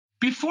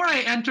Before I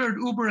entered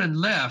Uber and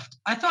Lyft,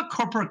 I thought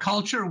corporate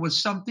culture was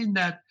something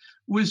that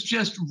was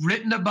just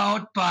written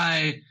about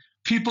by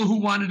people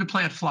who wanted to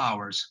plant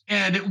flowers,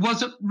 and it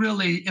wasn't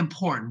really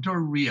important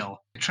or real.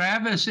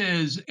 Travis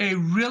is a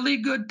really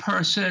good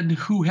person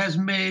who has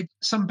made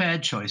some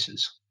bad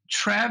choices.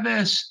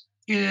 Travis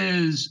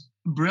is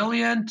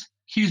brilliant.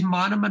 He's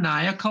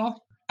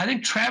monomaniacal. I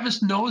think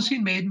Travis knows he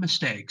made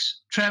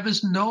mistakes.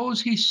 Travis knows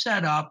he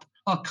set up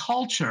a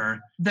culture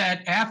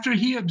that after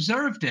he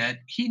observed it,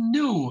 he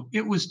knew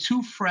it was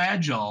too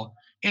fragile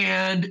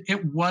and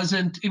it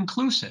wasn't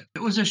inclusive.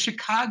 It was a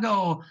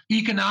Chicago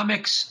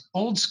economics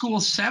old school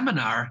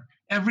seminar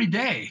every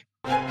day.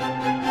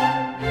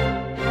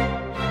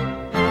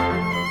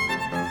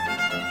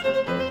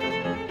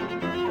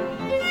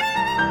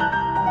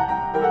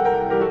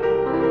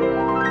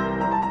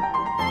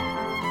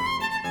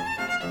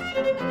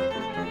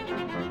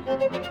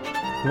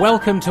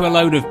 Welcome to a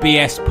Load of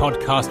BS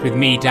podcast with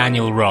me,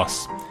 Daniel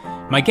Ross.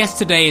 My guest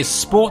today is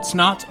sports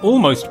nut,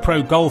 almost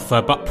pro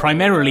golfer, but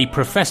primarily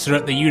professor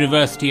at the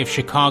University of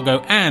Chicago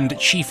and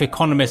chief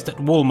economist at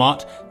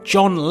Walmart,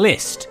 John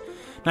List.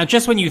 Now,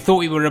 just when you thought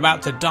we were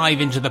about to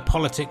dive into the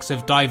politics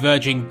of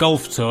diverging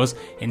golf tours,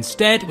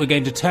 instead we're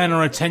going to turn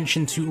our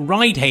attention to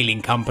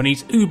ride-hailing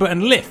companies Uber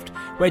and Lyft,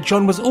 where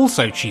John was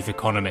also chief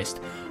economist.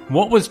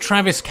 What was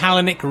Travis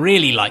Kalanick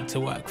really like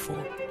to work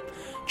for?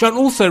 John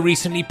also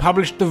recently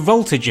published The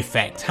Voltage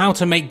Effect, How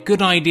to Make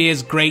Good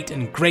Ideas Great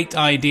and Great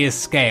Ideas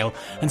Scale,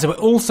 and so we're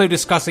also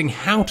discussing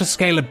how to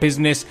scale a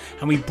business,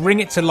 and we bring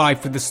it to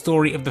life with the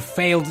story of the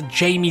failed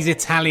Jamie's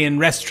Italian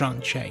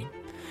restaurant chain.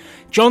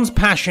 John's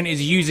passion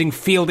is using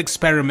field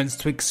experiments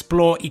to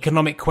explore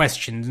economic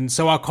questions, and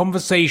so our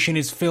conversation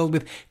is filled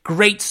with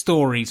great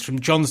stories from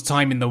John's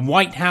time in the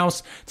White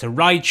House, to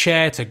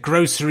rideshare, to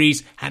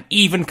groceries, and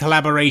even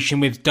collaboration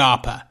with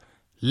DARPA.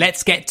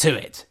 Let's get to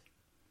it.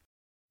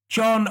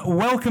 John,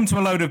 welcome to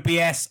a Load of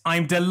BS.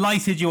 I'm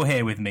delighted you're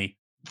here with me.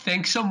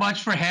 Thanks so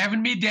much for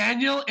having me,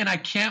 Daniel, and I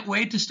can't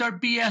wait to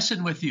start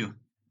BSing with you.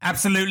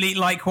 Absolutely,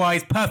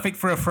 likewise, perfect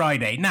for a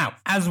Friday. Now,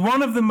 as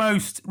one of the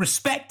most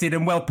respected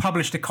and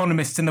well-published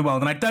economists in the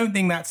world, and I don't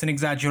think that's an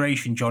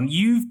exaggeration, John,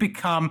 you've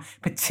become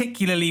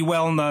particularly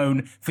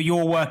well-known for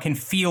your work in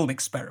field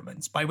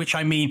experiments, by which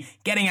I mean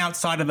getting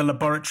outside of the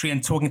laboratory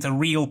and talking to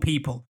real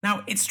people.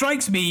 Now, it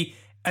strikes me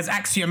as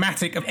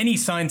axiomatic of any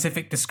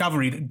scientific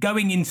discovery that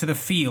going into the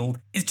field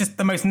is just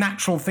the most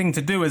natural thing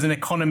to do as an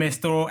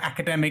economist or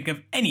academic of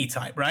any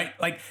type, right?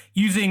 Like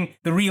using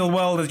the real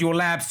world as your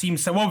lab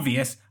seems so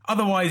obvious.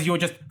 Otherwise, you're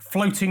just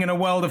floating in a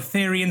world of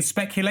theory and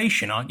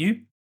speculation, aren't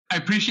you? I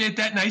appreciate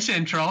that nice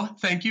intro.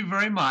 Thank you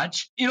very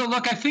much.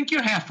 Look, I think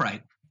you're half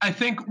right. I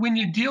think when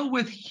you deal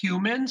with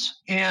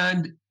humans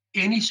and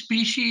any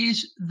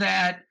species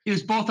that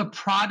is both a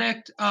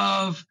product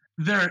of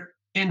their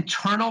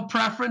internal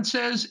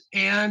preferences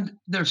and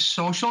they're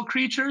social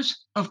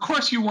creatures, of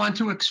course you want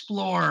to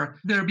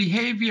explore their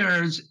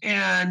behaviors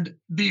and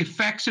the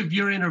effects of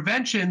your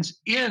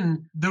interventions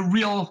in the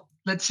real,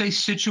 let's say,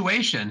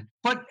 situation.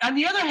 But on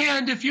the other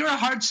hand, if you're a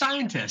hard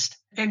scientist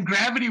and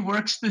gravity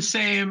works the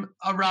same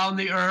around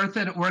the earth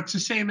and it works the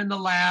same in the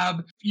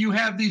lab, you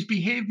have these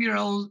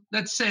behavioral,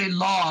 let's say,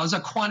 laws, a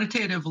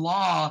quantitative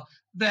law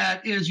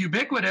that is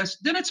ubiquitous,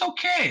 then it's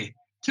okay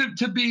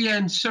to be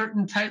in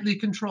certain tightly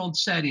controlled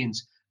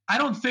settings. I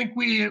don't think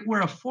we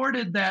were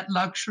afforded that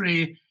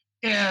luxury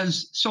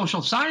as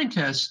social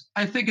scientists.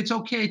 I think it's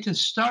okay to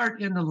start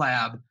in the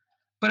lab,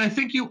 but I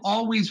think you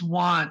always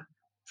want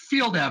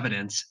field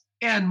evidence.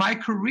 And my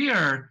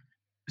career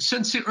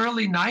since the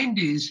early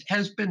 90s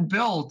has been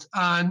built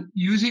on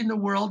using the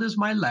world as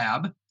my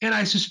lab. And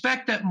I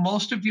suspect that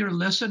most of your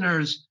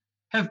listeners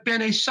have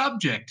been a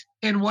subject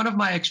in one of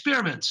my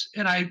experiments.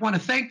 And I want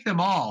to thank them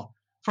all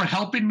for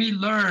helping me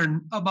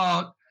learn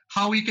about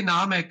how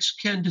economics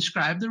can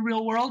describe the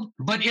real world.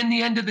 But in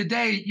the end of the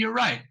day, you're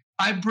right.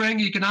 I bring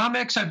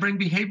economics, I bring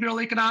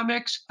behavioral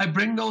economics, I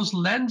bring those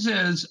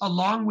lenses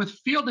along with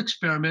field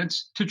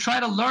experiments to try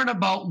to learn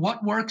about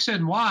what works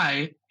and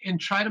why, and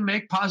try to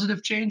make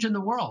positive change in the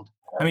world.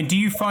 I mean, do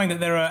you find that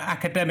there are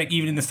academics,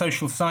 even in the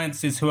social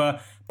sciences, who are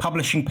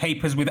publishing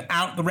papers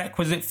without the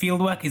requisite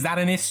fieldwork? Is that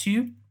an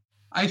issue?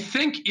 I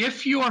think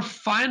if your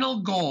final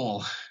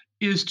goal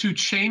is to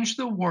change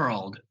the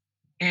world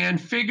and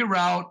figure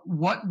out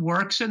what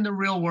works in the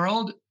real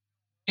world,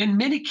 in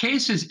many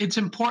cases, it's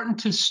important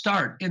to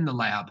start in the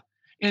lab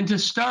and to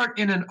start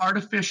in an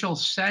artificial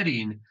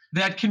setting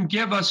that can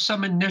give us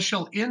some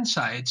initial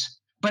insights.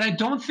 But I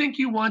don't think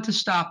you want to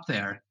stop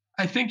there.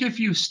 I think if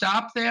you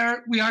stop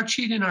there, we are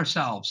cheating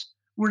ourselves.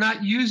 We're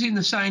not using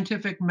the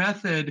scientific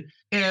method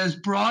as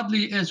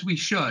broadly as we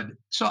should.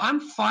 So I'm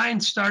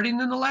fine starting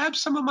in the lab.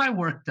 Some of my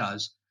work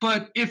does.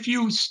 But if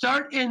you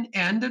start and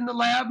end in the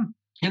lab,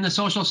 in the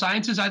social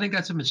sciences, I think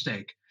that's a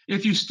mistake.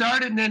 If you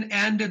start and then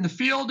end in the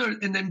field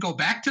and then go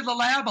back to the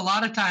lab, a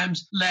lot of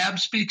times lab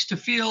speaks to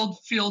field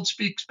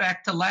speaks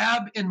back to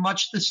lab in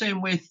much the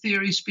same way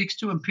theory speaks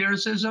to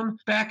empiricism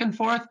back and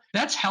forth.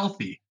 That's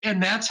healthy.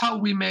 And that's how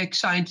we make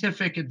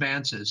scientific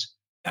advances.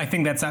 I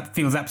think that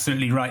feels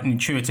absolutely right and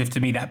intuitive to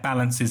me. That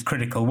balance is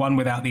critical. One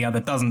without the other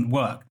doesn't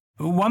work.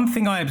 One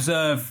thing I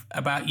observe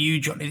about you,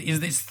 John,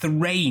 is it's the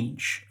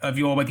range of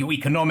with your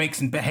economics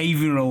and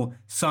behavioral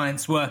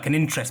science work and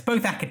interest,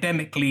 both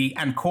academically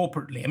and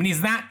corporately. I mean,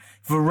 is that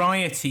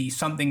variety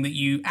something that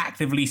you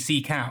actively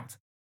seek out?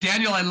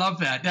 Daniel, I love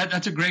that.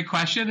 That's a great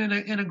question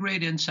and a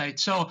great insight.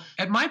 So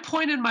at my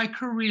point in my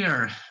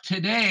career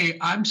today,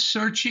 I'm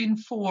searching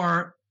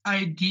for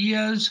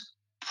ideas,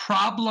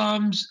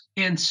 problems,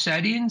 and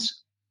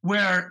settings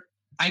where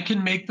I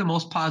can make the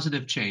most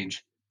positive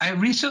change. I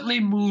recently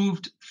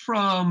moved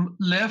from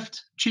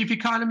Lyft chief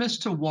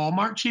economist to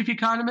Walmart chief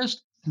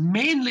economist,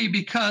 mainly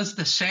because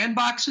the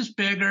sandbox is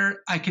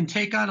bigger. I can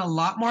take on a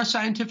lot more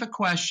scientific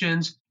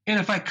questions. And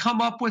if I come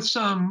up with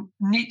some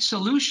neat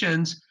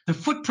solutions, the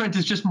footprint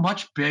is just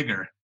much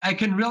bigger. I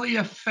can really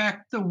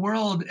affect the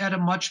world at a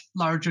much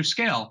larger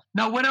scale.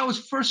 Now, when I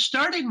was first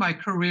starting my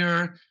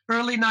career,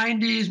 early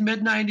 90s,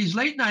 mid 90s,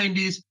 late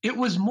 90s, it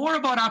was more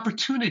about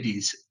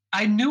opportunities.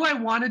 I knew I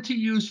wanted to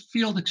use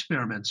field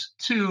experiments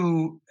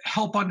to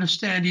help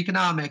understand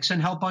economics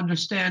and help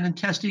understand and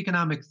test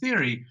economic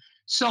theory.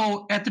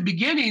 So at the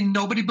beginning,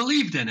 nobody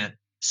believed in it.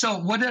 So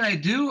what did I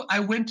do? I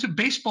went to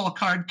baseball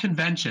card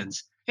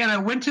conventions. And I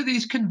went to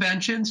these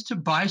conventions to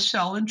buy,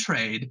 sell, and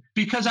trade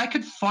because I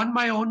could fund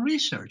my own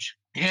research.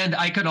 And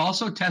I could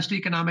also test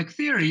economic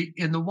theory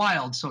in the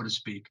wild, so to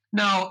speak.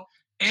 Now,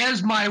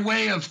 as my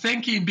way of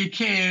thinking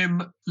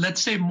became,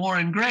 let's say, more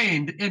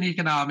ingrained in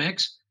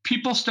economics,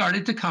 people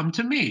started to come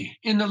to me.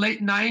 In the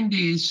late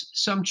 90s,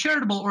 some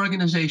charitable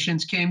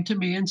organizations came to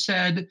me and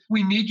said,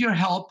 we need your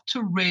help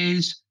to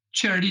raise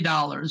charity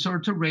dollars or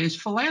to raise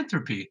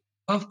philanthropy.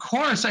 Of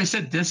course, I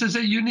said, this is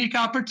a unique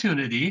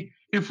opportunity.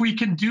 If we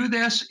can do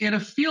this in a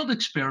field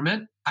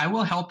experiment, I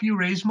will help you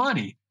raise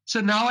money. So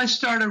now I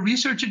start a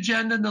research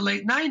agenda in the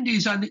late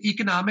 90s on the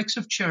economics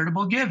of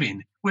charitable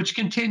giving, which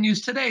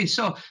continues today.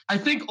 So I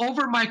think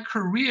over my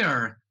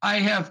career, I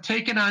have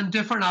taken on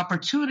different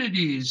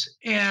opportunities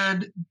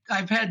and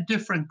I've had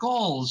different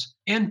goals,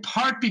 in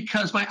part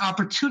because my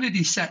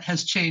opportunity set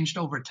has changed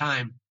over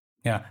time.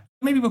 Yeah.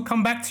 Maybe we'll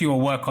come back to your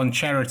work on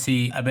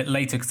charity a bit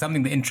later, because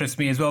something that interests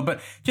me as well.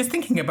 But just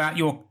thinking about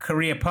your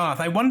career path,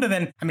 I wonder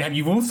then, I mean,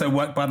 you've also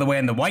worked, by the way,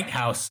 in the White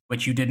House,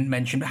 which you didn't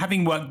mention. But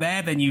having worked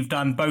there, then you've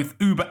done both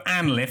Uber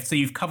and Lyft. So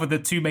you've covered the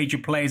two major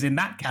players in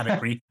that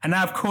category. And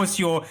now, of course,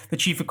 you're the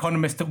chief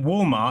economist at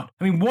Walmart.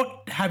 I mean,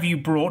 what have you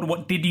brought?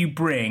 What did you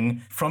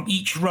bring from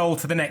each role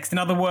to the next? In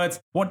other words,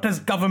 what does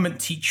government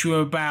teach you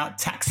about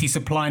taxi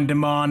supply and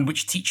demand,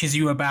 which teaches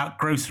you about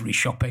grocery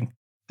shopping?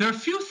 There are a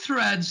few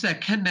threads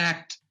that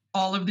connect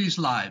all of these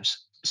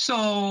lives.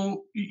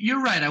 So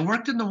you're right. I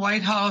worked in the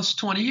White House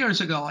 20 years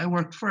ago. I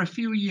worked for a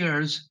few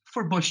years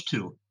for Bush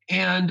too.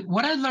 And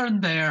what I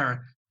learned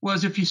there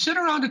was if you sit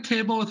around a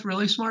table with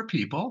really smart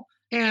people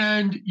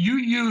and you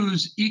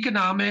use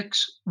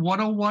economics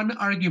 101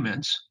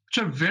 arguments,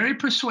 which are very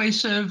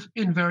persuasive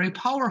and very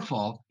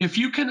powerful, if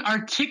you can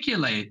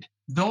articulate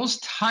those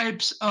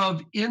types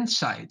of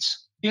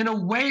insights in a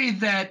way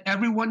that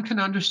everyone can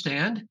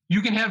understand,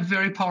 you can have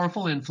very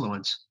powerful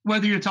influence.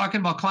 Whether you're talking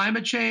about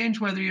climate change,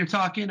 whether you're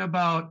talking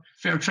about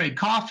fair trade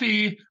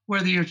coffee,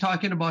 whether you're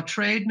talking about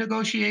trade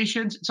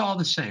negotiations, it's all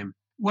the same.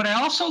 What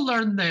I also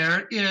learned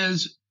there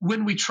is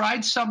when we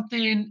tried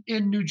something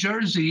in New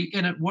Jersey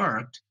and it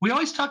worked, we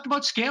always talked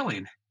about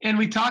scaling. And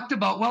we talked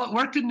about, well, it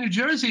worked in New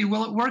Jersey.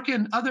 Will it work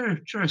in other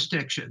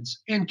jurisdictions?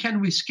 And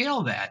can we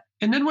scale that?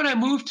 And then when I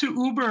moved to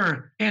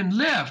Uber and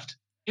Lyft,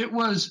 it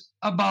was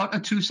about a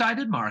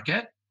two-sided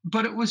market,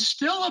 but it was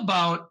still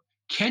about,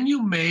 can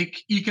you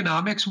make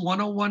economics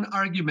 101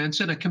 arguments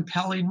in a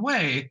compelling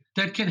way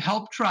that can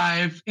help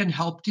drive and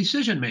help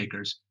decision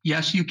makers?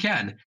 Yes, you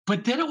can.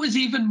 But then it was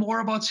even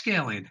more about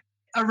scaling.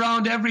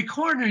 Around every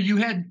corner, you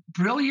had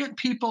brilliant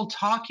people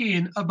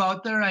talking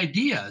about their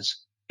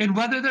ideas and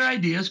whether their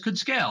ideas could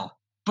scale.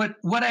 But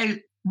what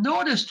I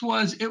noticed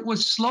was it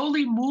was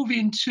slowly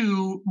moving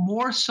to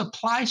more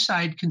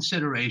supply-side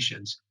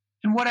considerations.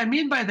 And what I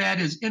mean by that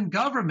is in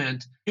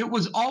government, it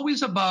was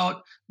always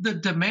about the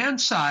demand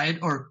side,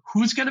 or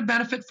who's going to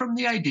benefit from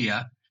the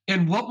idea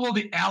and what will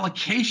the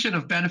allocation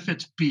of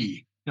benefits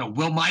be? You know,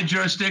 will my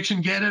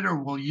jurisdiction get it or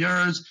will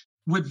yours?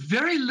 With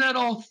very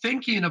little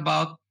thinking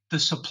about the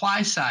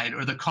supply side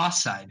or the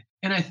cost side.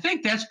 And I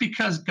think that's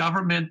because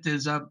government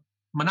is a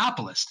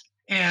monopolist.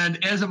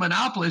 And as a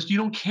monopolist, you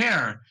don't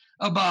care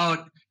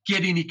about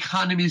getting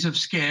economies of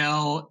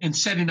scale and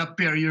setting up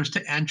barriers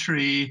to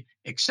entry,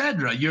 et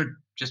cetera. You're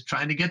just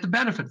trying to get the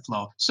benefit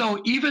flow. So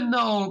even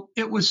though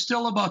it was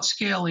still about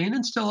scaling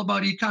and still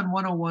about Econ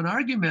 101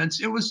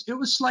 arguments, it was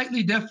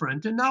slightly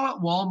different. And now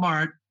at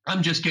Walmart,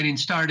 I'm just getting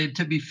started,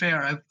 to be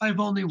fair. I've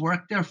only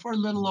worked there for a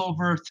little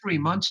over 3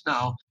 months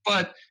now,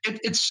 but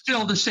it's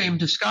still the same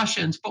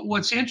discussions. But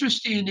what's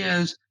interesting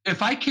is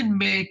if I can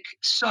make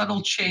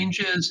subtle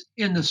changes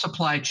in the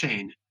supply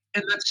chain,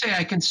 and let's say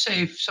I can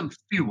save some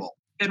fuel.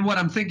 And what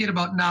I'm thinking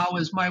about now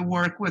is my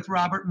work with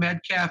Robert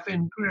Metcalf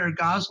and Greer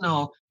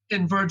Gosnell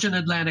in Virgin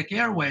Atlantic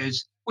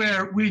Airways.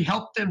 where we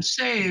help them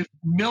save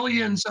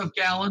millions of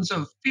gallons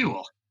of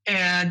fuel.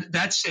 And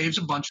that saves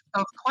a bunch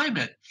of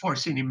climate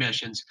forcing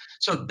emissions.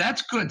 So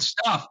that's good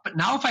stuff. But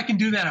now if I can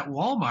do that at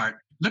Walmart,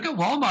 look at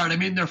Walmart. I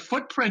mean, their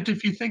footprint,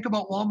 if you think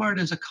about Walmart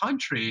as a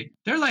country,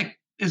 they're like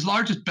as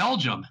large as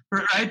Belgium,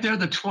 right? They're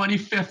the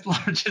 25th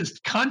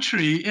largest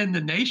country in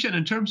the nation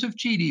in terms of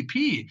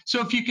GDP.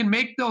 So if you can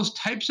make those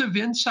types of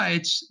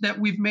insights that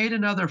we've made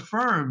in other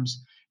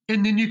firms,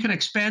 and then you can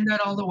expand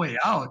that all the way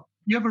out,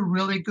 you have a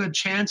really good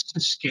chance to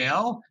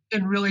scale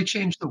and really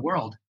change the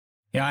world.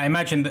 Yeah, I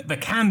imagine that the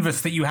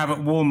canvas that you have at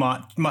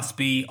Walmart must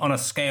be on a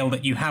scale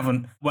that you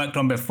haven't worked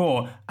on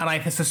before. And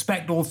I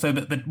suspect also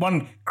that the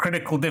one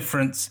critical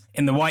difference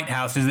in the White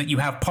House is that you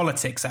have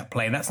politics at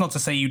play. That's not to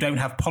say you don't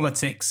have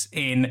politics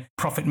in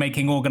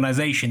profit-making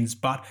organizations,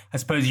 but I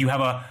suppose you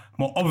have a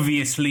more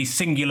obviously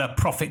singular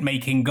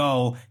profit-making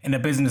goal in a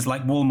business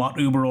like Walmart,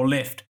 Uber, or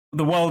Lyft.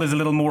 The world is a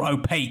little more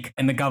opaque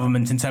in the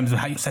government in terms of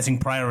how you're setting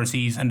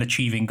priorities and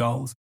achieving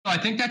goals. I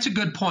think that's a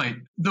good point.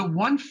 The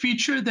one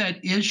feature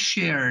that is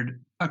shared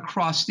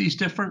across these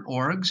different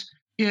orgs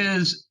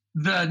is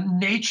the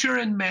nature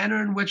and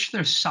manner in which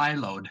they're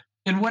siloed.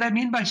 And what I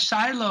mean by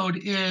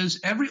siloed is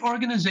every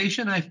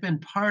organization I've been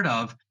part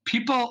of,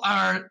 people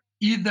are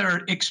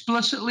either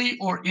explicitly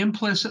or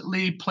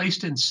implicitly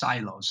placed in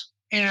silos.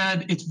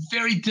 And it's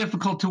very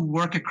difficult to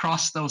work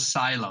across those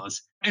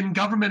silos. In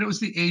government, it was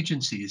the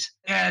agencies.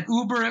 At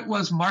Uber, it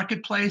was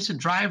marketplace and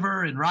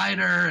driver and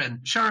rider and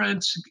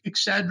insurance, et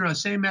cetera.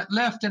 Same at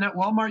Lyft. And at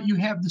Walmart, you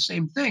have the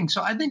same thing.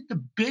 So I think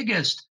the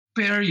biggest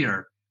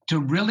barrier to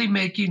really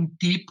making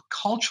deep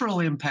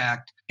cultural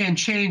impact and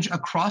change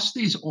across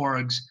these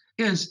orgs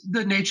is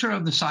the nature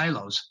of the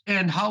silos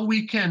and how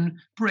we can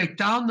break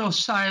down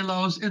those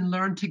silos and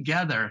learn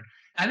together.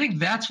 I think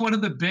that's one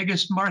of the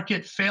biggest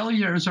market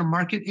failures or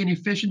market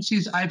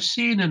inefficiencies I've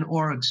seen in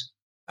orgs.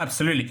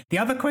 Absolutely. The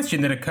other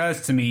question that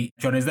occurs to me,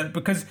 John, is that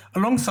because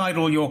alongside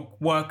all your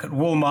work at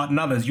Walmart and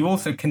others, you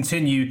also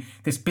continue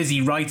this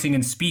busy writing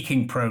and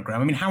speaking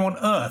program. I mean, how on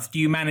earth do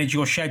you manage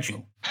your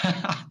schedule?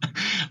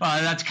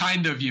 That's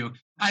kind of you.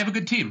 I have a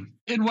good team.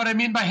 And what I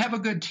mean by have a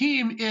good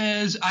team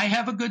is I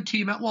have a good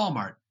team at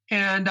Walmart.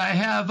 And I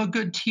have a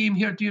good team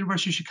here at the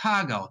University of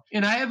Chicago.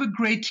 And I have a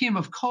great team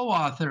of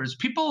co-authors.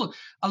 People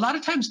a lot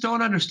of times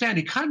don't understand.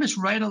 Economists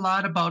write a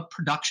lot about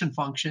production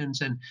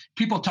functions and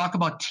people talk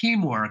about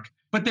teamwork,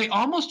 but they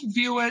almost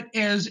view it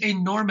as a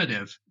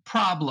normative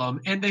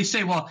problem. And they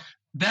say, well,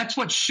 that's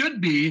what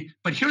should be,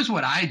 but here's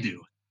what I do.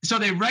 So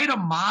they write a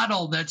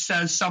model that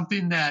says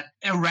something that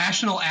a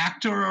rational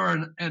actor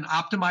or an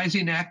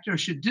optimizing actor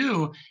should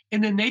do,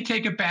 and then they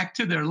take it back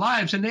to their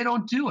lives and they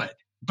don't do it.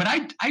 But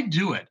I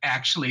do it,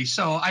 actually.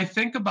 So I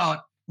think about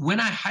when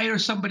I hire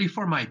somebody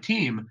for my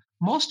team,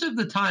 most of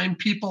the time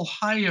people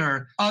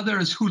hire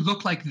others who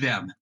look like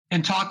them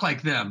and talk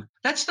like them.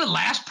 That's the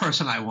last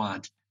person I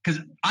want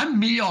because I'm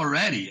me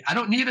already. I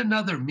don't need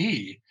another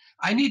me.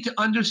 I need to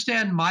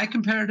understand my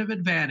comparative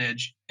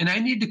advantage, and I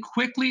need to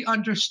quickly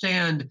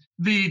understand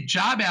the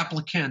job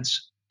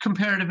applicant's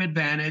comparative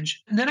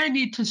advantage. And then I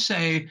need to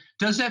say,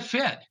 does that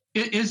fit?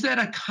 Is that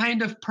a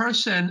kind of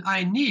person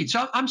I need?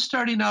 So I'm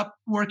starting up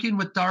working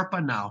with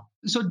DARPA now.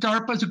 So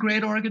DARPA is a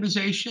great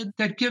organization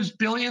that gives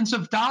billions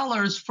of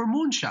dollars for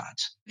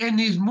moonshots. And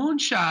these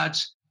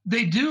moonshots,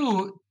 they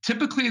do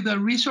typically the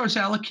resource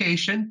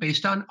allocation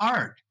based on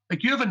art.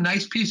 Like you have a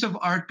nice piece of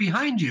art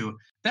behind you.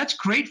 That's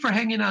great for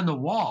hanging on the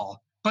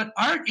wall. But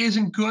art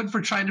isn't good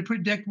for trying to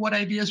predict what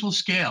ideas will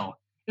scale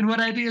and what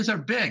ideas are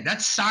big.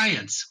 That's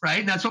science, right?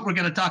 And that's what we're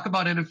going to talk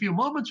about in a few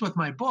moments with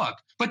my book.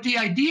 But the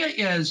idea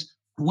is,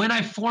 when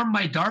I form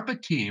my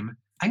DARPA team,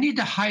 I need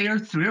to hire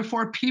 3 or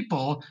 4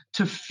 people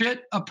to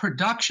fit a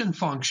production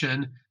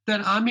function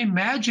that I'm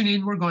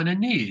imagining we're going to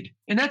need.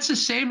 And that's the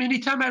same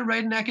anytime I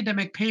write an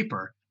academic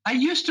paper. I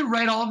used to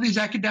write all of these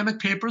academic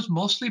papers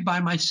mostly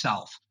by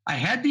myself. I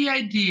had the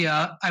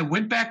idea. I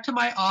went back to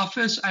my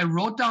office. I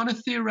wrote down a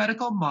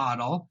theoretical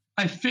model.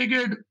 I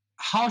figured,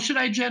 how should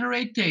I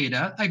generate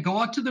data? I go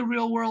out to the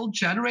real world,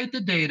 generate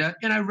the data,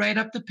 and I write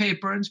up the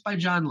paper, and it's by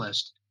John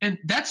List. And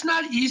that's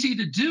not easy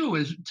to do,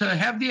 is to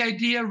have the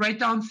idea, write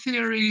down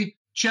theory,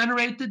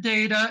 generate the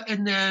data,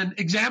 and then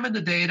examine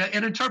the data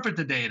and interpret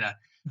the data.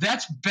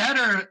 That's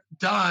better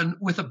done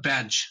with a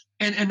bench.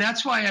 And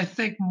that's why I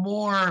think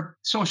more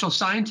social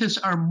scientists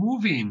are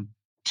moving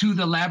to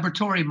the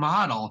laboratory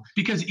model,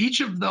 because each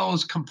of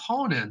those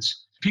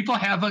components, people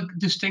have a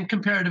distinct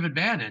comparative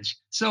advantage.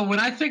 So when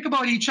I think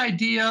about each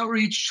idea or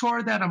each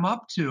chore that I'm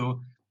up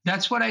to,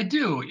 that's what I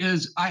do,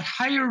 is I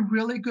hire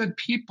really good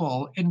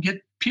people and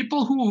get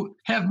people who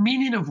have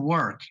meaning of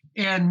work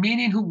and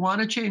meaning who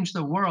want to change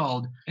the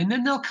world. And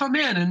then they'll come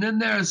in, and then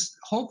there's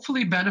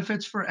hopefully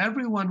benefits for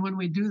everyone when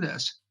we do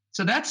this.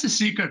 So that's the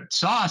secret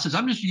sauce, is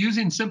I'm just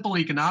using simple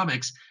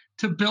economics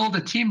to build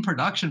a team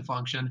production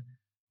function.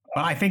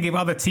 But I think if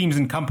other teams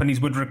and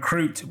companies would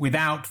recruit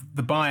without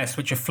the bias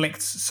which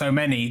afflicts so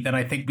many, then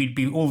I think we'd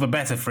be all the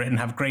better for it and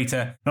have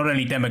greater, not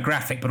only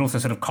demographic, but also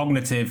sort of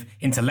cognitive,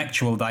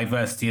 intellectual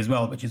diversity as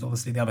well, which is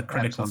obviously the other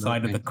critical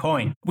side of the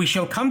coin. We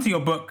shall come to your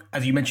book,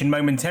 as you mentioned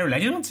momentarily. I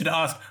just wanted to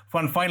ask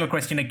one final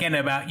question again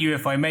about you,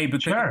 if I may,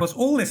 because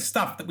all this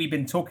stuff that we've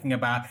been talking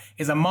about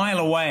is a mile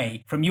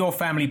away from your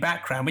family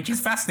background, which is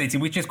fascinating,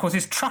 which of course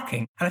is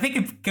trucking. And I think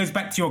it goes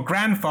back to your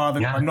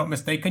grandfather, if I'm not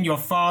mistaken. Your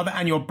father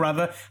and your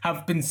brother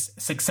have been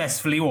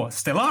successfully, or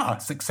still are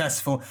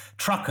successful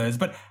truckers.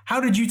 But how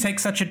did you take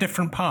such a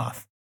different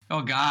path?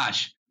 Oh,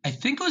 gosh. I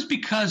think it was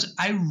because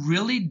I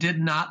really did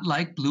not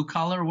like blue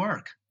collar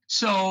work.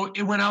 So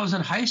when I was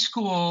in high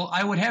school,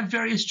 I would have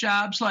various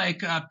jobs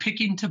like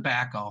picking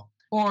tobacco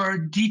or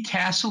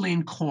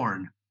detasseling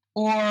corn.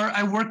 Or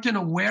I worked in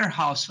a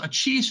warehouse, a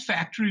cheese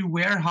factory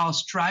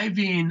warehouse,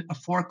 driving a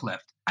forklift.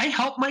 I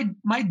helped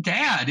my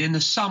dad in the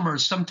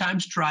summers,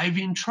 sometimes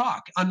driving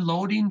truck,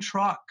 unloading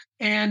truck.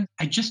 And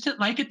I just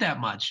didn't like it that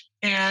much.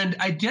 And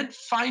I did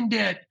find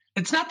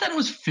it's not that it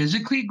was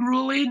physically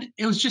grueling.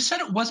 It was just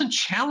that it wasn't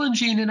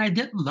challenging and I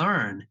didn't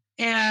learn.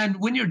 And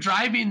when you're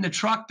driving the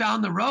truck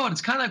down the road, it's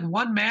kind of like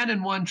one man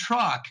in one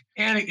truck.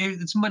 And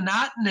it's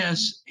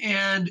monotonous.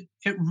 And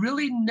it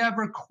really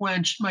never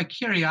quenched my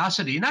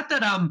curiosity. Not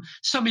that I'm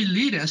some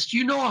elitist.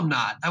 You know I'm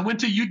not. I went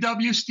to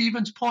UW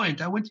Stevens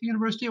Point. I went to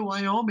University of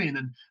Wyoming.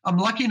 And I'm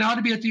lucky now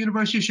to be at the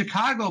University of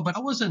Chicago. But I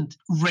wasn't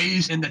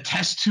raised in the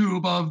test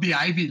tube of the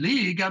Ivy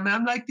League. I mean,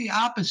 I'm like the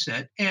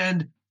opposite.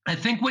 And I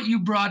think what you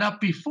brought up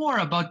before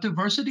about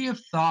diversity of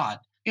thought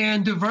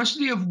and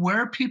diversity of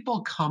where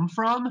people come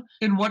from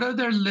and what are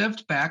their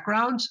lived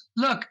backgrounds.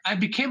 Look, I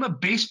became a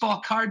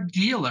baseball card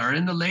dealer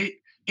in the late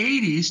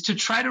 80s to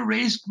try to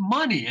raise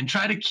money and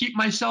try to keep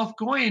myself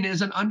going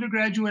as an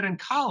undergraduate in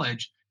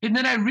college. And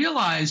then I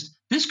realized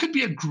this could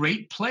be a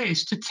great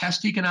place to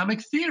test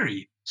economic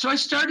theory. So I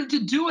started to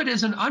do it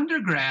as an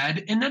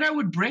undergrad, and then I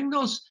would bring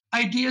those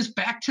ideas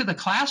back to the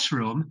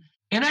classroom.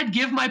 And I'd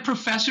give my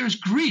professors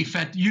grief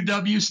at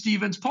UW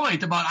Stevens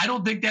Point about, I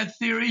don't think that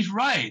theory's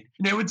right.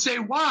 And they would say,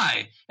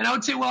 why? And I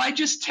would say, well, I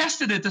just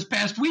tested it this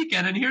past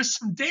weekend and here's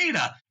some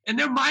data. And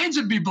their minds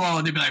would be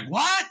blown. They'd be like,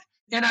 what?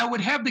 And I would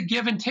have the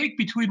give and take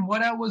between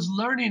what I was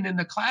learning in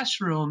the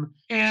classroom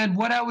and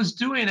what I was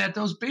doing at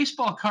those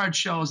baseball card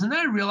shows. And then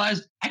I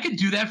realized I could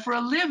do that for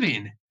a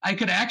living. I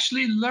could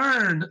actually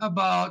learn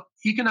about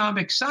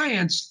economic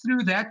science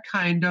through that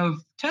kind of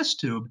test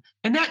tube.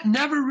 And that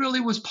never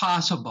really was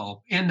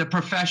possible in the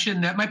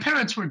profession that my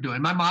parents were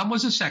doing. My mom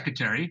was a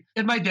secretary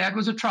and my dad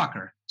was a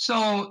trucker.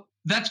 So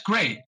that's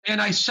great. And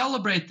I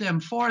celebrate them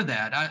for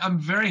that. I'm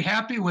very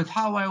happy with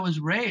how I was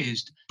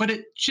raised, but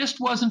it just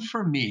wasn't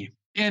for me.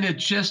 And it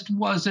just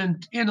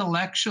wasn't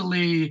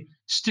intellectually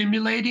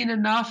stimulating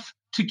enough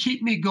to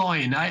keep me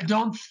going. I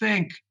don't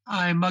think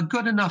I'm a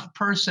good enough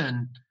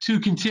person to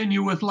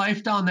continue with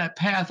life down that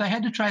path. I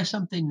had to try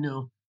something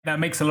new. That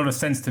makes a lot of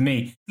sense to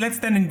me. Let's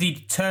then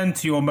indeed turn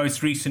to your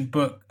most recent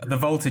book, The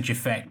Voltage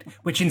Effect,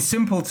 which in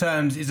simple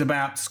terms is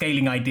about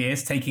scaling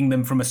ideas, taking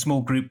them from a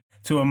small group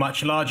to a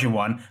much larger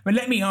one. But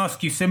let me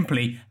ask you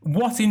simply,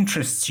 what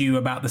interests you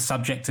about the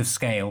subject of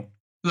scale?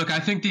 Look, I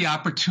think the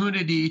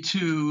opportunity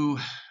to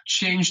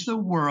change the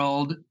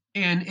world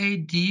in a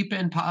deep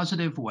and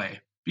positive way.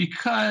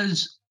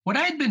 Because what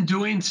I had been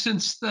doing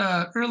since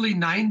the early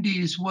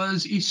 90s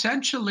was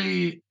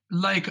essentially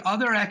like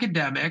other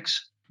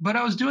academics, but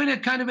I was doing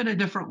it kind of in a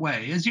different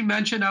way. As you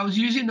mentioned, I was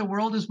using the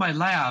world as my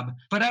lab,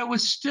 but I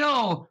was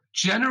still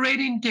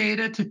generating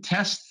data to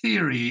test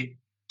theory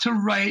to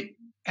write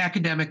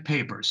academic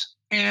papers.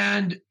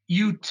 And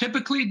you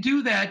typically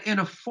do that in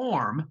a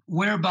form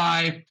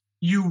whereby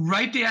you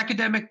write the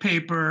academic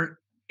paper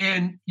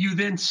and you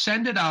then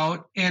send it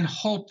out and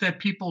hope that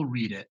people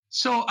read it.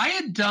 So I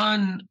had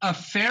done a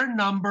fair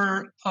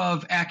number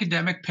of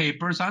academic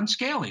papers on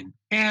scaling.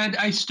 And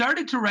I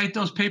started to write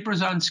those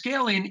papers on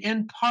scaling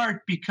in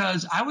part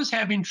because I was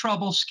having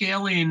trouble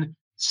scaling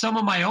some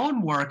of my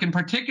own work. In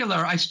particular,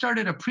 I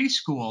started a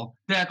preschool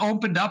that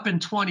opened up in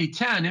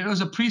 2010. It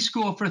was a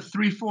preschool for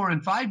 3, 4,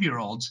 and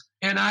 5-year-olds.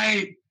 And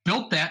I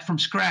built that from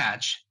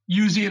scratch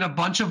using a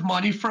bunch of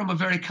money from a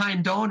very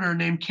kind donor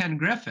named Ken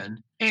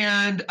Griffin.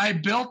 And I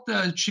built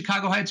the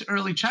Chicago Heights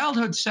Early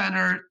Childhood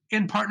Center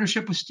in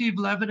partnership with Steve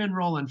Levitt and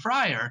Roland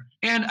Fryer.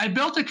 And I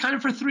built it kind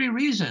of for 3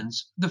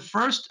 reasons. The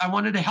first, I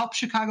wanted to help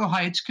Chicago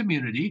Heights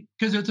community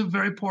because it's a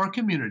very poor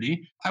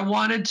community. I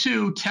wanted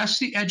to test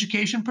the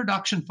education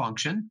production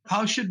function.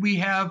 How should we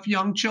have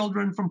young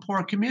children from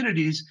poor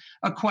communities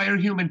acquire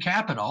human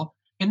capital?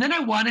 And then I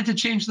wanted to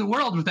change the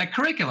world with that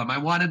curriculum. I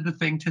wanted the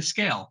thing to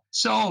scale.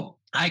 So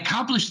I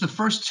accomplished the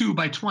first 2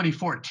 by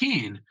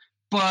 2014.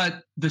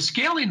 But the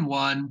scaling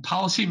one,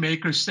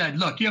 policymakers said,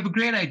 look, you have a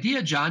great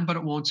idea, John, but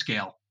it won't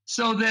scale.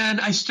 So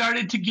then I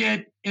started to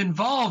get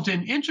involved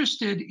and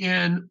interested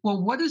in, well,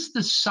 what is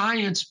the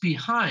science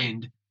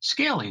behind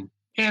scaling?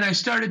 And I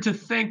started to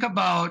think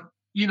about,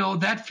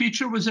 that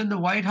feature was in the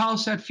White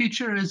House. That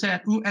feature is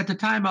at the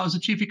time I was the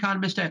chief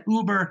economist at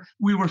Uber.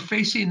 We were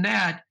facing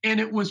that, and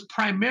it was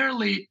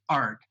primarily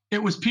art.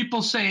 It was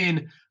people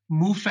saying,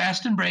 move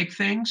fast and break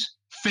things,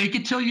 fake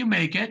it till you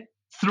make it,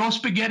 throw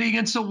spaghetti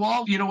against the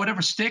wall,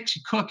 whatever sticks,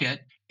 you cook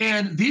it.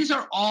 And these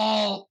are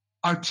all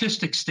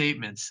artistic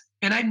statements.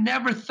 And I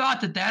never thought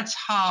that that's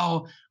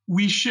how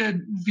we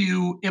should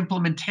view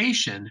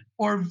implementation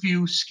or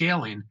view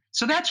scaling.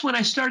 So that's when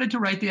I started to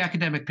write the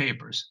academic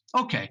papers.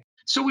 Okay,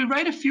 so we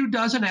write a few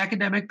dozen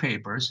academic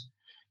papers,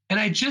 and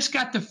I just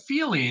got the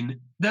feeling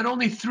that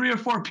only 3 or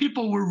 4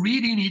 people were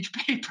reading each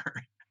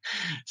paper.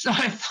 So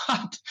I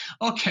thought,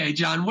 okay,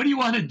 John, what do you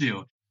want to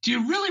do? Do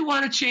you really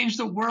want to change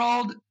the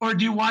world, or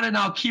do you want to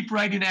now keep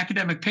writing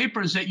academic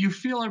papers that you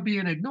feel are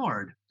being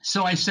ignored?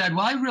 So I said,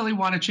 well, I really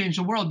want to change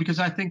the world because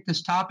I think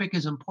this topic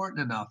is important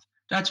enough.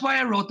 That's why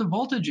I wrote The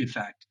Voltage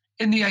Effect.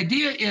 And the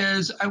idea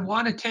is I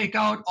want to take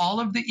out all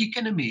of the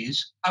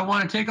economies. I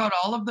want to take out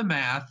all of the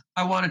math.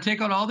 I want to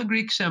take out all the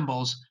Greek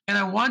symbols. And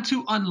I want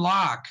to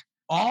unlock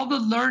all the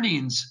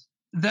learnings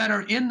that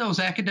are in those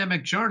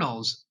academic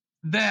journals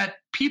that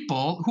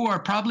people who are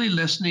probably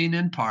listening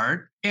in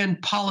part,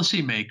 and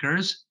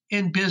policymakers,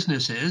 and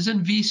businesses,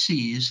 and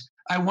VCs,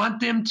 I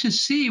want them to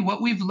see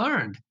what we've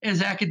learned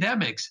as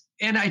academics.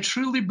 And I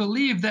truly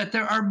believe that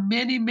there are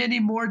many, many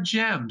more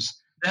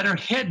gems that are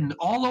hidden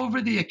all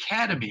over the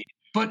academy.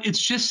 But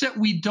it's just that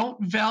we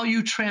don't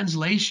value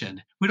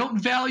translation. We don't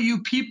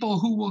value people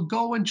who will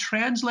go and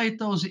translate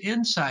those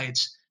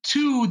insights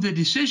to the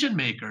decision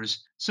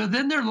makers. So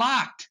then they're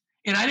locked.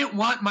 And I didn't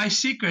want my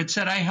secrets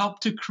that I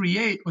helped to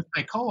create with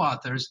my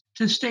co-authors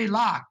to stay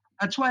locked.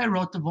 That's why I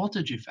wrote The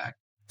Voltage Effect.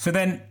 So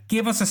then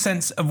give us a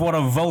sense of what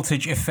a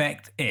voltage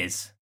effect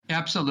is.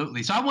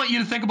 Absolutely. So I want you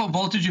to think about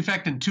voltage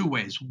effect in 2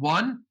 ways.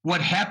 One,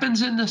 what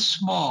happens in the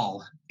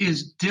small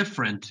is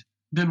different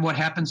than what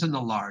happens in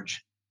the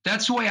large.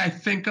 That's the way I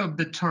think of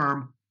the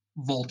term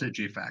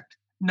voltage effect.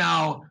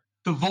 Now,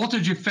 the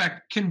voltage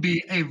effect can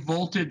be a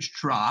voltage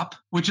drop,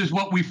 which is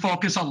what we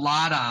focus a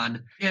lot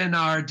on in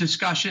our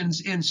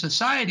discussions in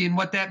society. And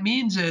what that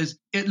means is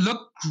it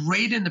looked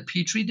great in the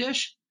Petri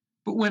dish,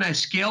 but when I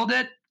scaled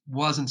it,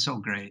 wasn't so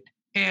great.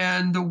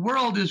 And the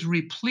world is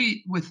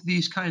replete with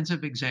these kinds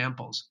of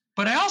examples.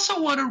 But I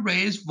also want to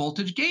raise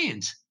voltage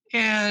gains.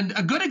 And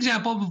a good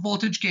example of a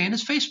voltage gain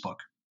is Facebook.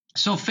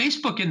 So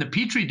Facebook in the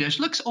Petri dish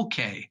looks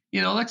okay.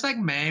 Looks like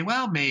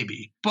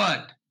maybe.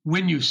 But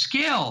when you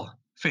scale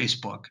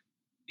Facebook,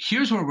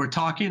 here's where we're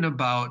talking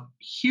about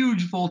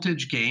huge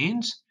voltage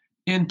gains,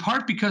 in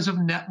part because of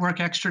network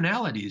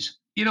externalities.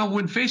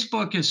 When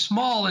Facebook is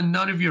small and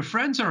none of your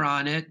friends are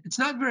on it, it's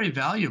not very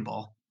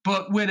valuable.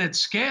 But when it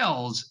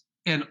scales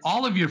and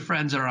all of your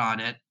friends are on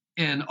it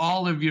and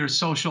all of your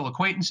social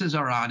acquaintances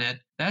are on it,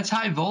 that's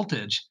high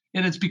voltage.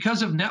 And it's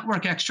because of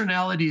network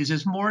externalities.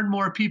 As more and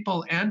more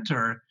people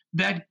enter,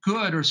 that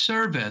good or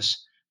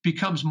service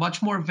becomes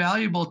much more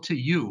valuable to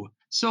you.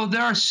 So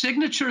there are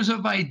signatures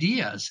of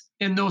ideas,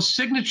 and those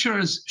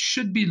signatures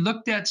should be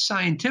looked at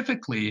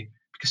scientifically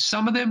because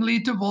some of them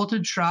lead to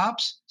voltage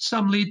drops,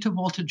 some lead to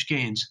voltage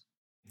gains.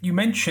 You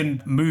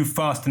mentioned move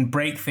fast and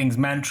break things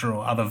mantra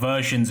or other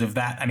versions of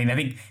that. I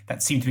think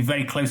that seemed to be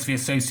very closely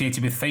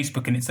associated with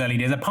Facebook in its early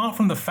days. Apart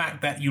from the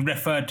fact that you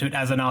referred to it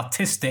as an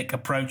artistic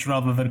approach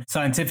rather than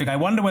scientific, I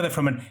wonder whether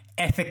from an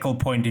ethical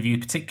point of view,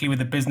 particularly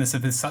with a business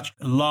of such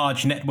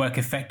large network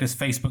effect as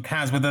Facebook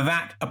has, whether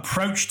that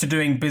approach to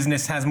doing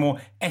business has more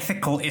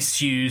ethical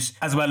issues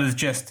as well as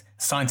just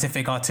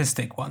scientific,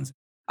 artistic ones.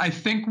 I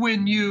think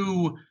when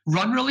you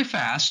run really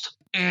fast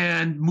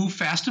and move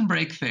fast and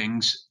break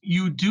things,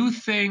 you do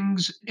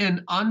things in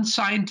an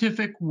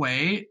unscientific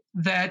way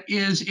that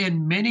is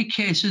in many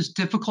cases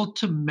difficult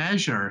to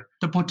measure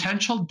the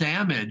potential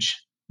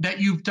damage that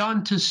you've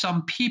done to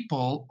some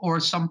people or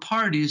some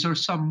parties or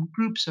some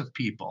groups of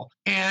people.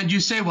 And you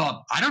say,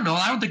 well, I don't know.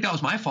 I don't think that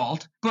was my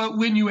fault. But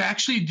when you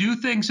actually do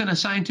things in a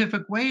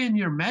scientific way and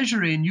you're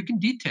measuring, you can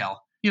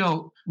detail,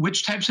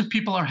 which types of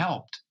people are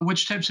helped,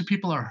 which types of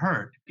people are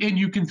hurt. And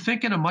you can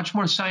think in a much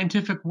more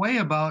scientific way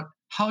about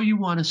how you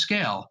want to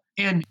scale.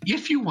 And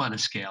if you want to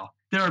scale,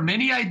 there are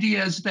many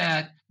ideas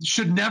that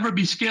should never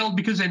be scaled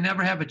because they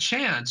never have a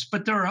chance.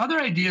 But there are other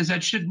ideas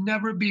that should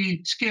never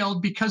be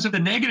scaled because of the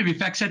negative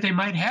effects that they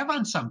might have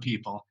on some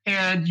people.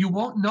 And you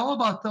won't know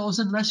about those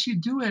unless you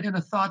do it in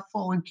a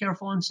thoughtful and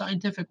careful and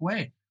scientific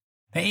way.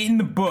 In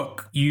the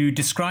book, you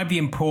describe the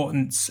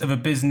importance of a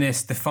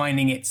business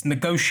defining its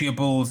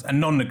negotiables and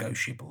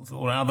non-negotiables,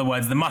 or in other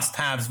words, the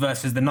must-haves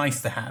versus the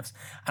nice-to-haves.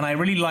 And I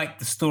really liked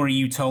the story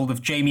you told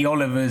of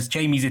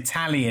Jamie's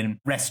Italian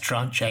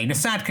restaurant chain. A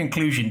sad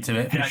conclusion to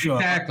it, for sure.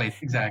 Exactly.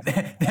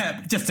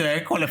 Just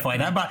to qualify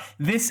that. But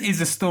this is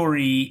a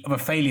story of a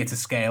failure to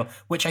scale,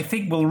 which I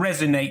think will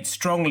resonate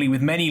strongly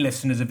with many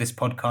listeners of this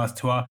podcast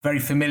who are very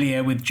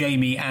familiar with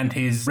Jamie and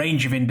his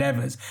range of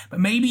endeavors.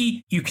 But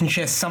maybe you can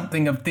share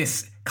something of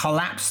this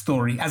collapse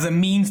story as a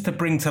means to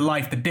bring to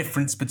life the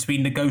difference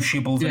between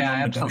negotiables and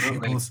non-negotiables.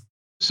 Absolutely.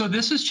 So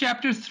this is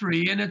chapter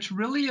 3, and it's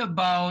really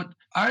about,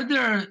 are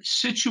there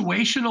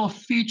situational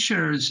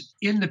features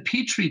in the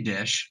Petri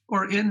dish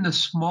or in the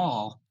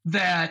small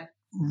that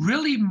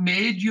really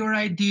made your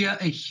idea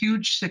a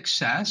huge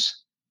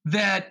success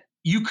that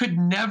you could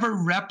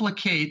never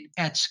replicate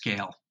at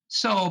scale.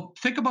 So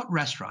think about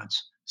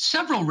restaurants.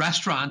 Several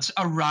restaurants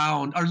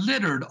around are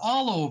littered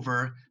all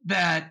over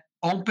that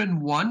open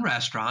one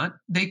restaurant,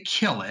 they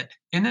kill it.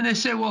 And then they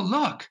say, well,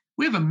 look,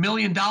 we have $1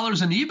 million in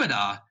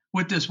EBITDA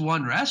with this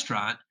one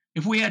restaurant.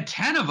 If we had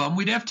 10 of them,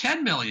 we'd have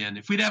 10 million.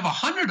 If we'd have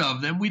 100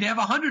 of them, we'd have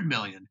 100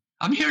 million.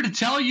 I'm here to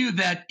tell you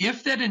that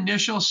if that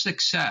initial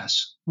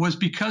success was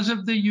because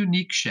of the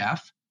unique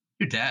chef,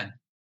 you're dead.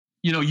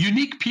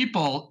 Unique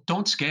people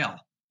don't scale.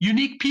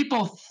 Unique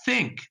people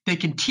think they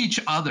can teach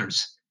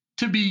others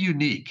to be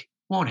unique.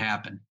 Won't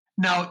happen.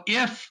 Now,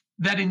 if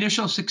that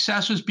initial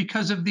success was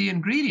because of the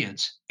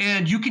ingredients,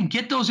 and you can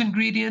get those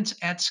ingredients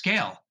at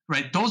scale,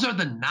 right? Those are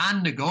the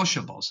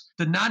non-negotiables.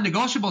 The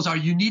non-negotiables are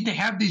you need to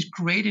have these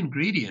great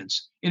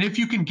ingredients. And if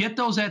you can get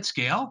those at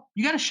scale,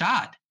 you got a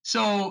shot.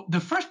 So the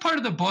first part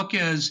of the book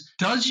is,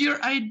 does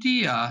your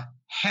idea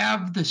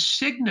have the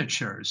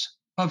signatures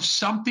of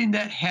something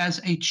that has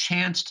a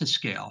chance to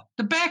scale?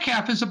 The back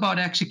half is about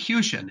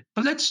execution,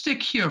 but let's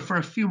stick here for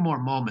a few more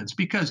moments,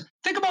 because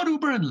think about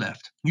Uber and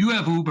Lyft. You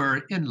have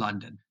Uber in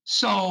London.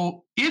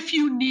 So if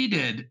you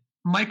needed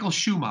Michael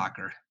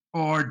Schumacher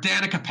or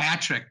Danica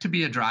Patrick to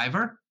be a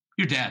driver,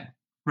 you're dead,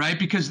 right?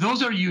 Because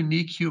those are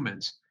unique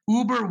humans.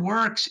 Uber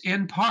works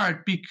in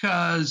part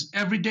because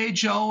everyday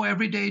Joe,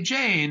 everyday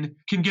Jane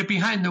can get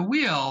behind the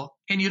wheel,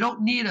 and you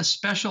don't need a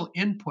special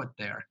input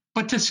there.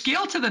 But to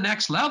scale to the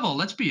next level,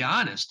 let's be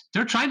honest,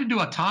 they're trying to do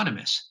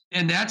autonomous.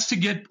 And that's to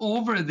get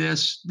over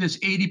this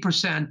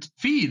 80%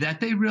 fee that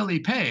they really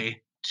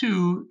pay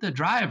to the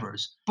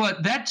drivers.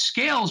 But that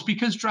scales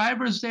because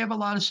drivers, they have a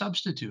lot of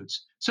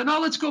substitutes. So now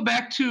let's go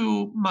back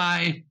to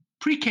my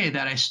pre-K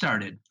that I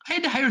started. I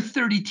had to hire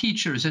 30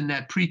 teachers in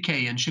that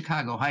pre-K in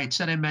Chicago Heights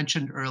that I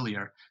mentioned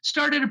earlier.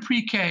 Started a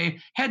pre-K,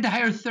 had to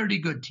hire 30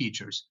 good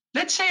teachers.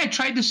 Let's say I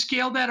tried to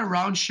scale that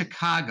around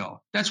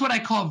Chicago. That's what I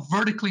call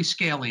vertically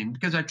scaling,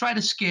 because I try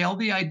to scale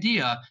the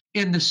idea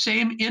in the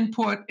same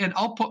input and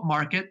output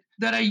market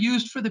that I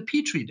used for the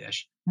Petri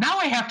dish. Now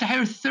I have to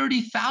hire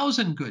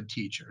 30,000 good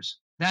teachers.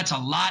 That's a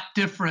lot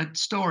different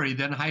story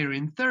than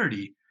hiring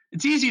 30.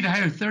 It's easy to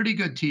hire 30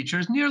 good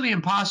teachers, nearly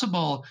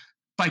impossible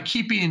by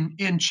keeping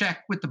in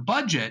check with the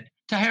budget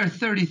to hire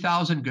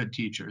 30,000 good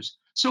teachers.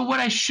 So what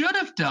I should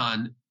have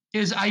done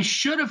is I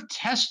should have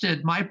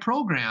tested my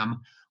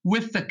program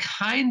with the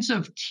kinds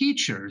of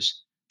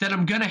teachers that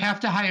I'm going to have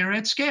to hire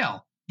at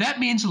scale. That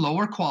means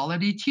lower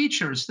quality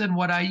teachers than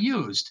what I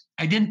used.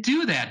 I didn't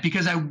do that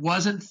because I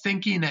wasn't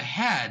thinking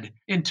ahead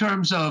in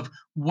terms of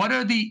what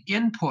are the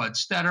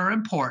inputs that are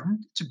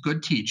important. It's a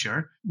good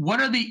teacher. What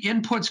are the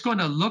inputs going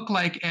to look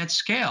like at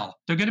scale?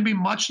 They're going to be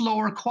much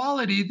lower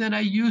quality than I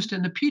used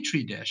in the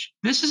Petri dish.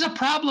 This is a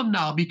problem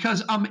now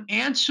because I'm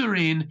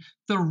answering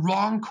the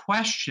wrong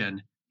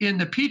question in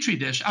the Petri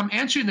dish. I'm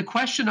answering the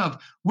question of,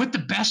 with the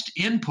best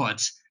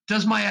inputs,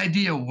 does my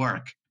idea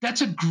work?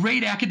 That's a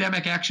great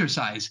academic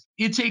exercise.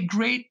 It's a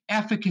great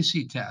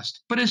efficacy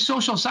test. But as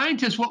social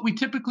scientists, what we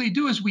typically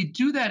do is we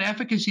do that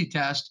efficacy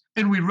test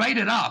and we write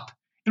it up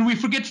and we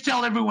forget to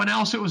tell everyone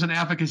else it was an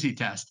efficacy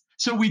test.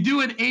 So we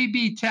do an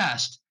A/B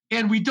test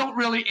and we don't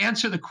really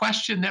answer the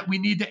question that we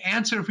need to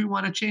answer if we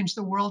want to change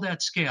the world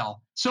at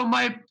scale. So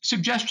my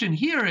suggestion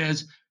here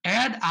is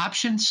add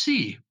option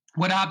C.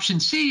 What option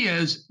C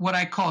is what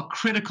I call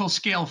critical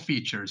scale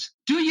features.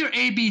 Do your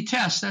A/B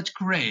test, that's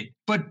great,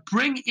 but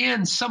bring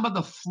in some of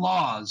the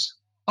flaws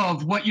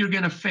of what you're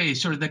going to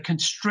face or the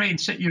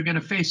constraints that you're going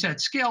to face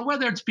at scale,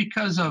 whether it's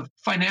because of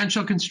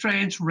financial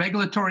constraints,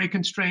 regulatory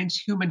constraints,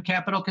 human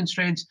capital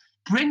constraints.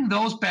 Bring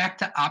those back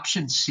to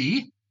option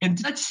C,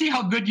 and let's see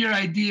how good your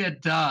idea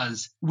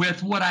does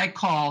with what I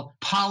call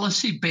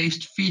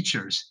policy-based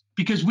features,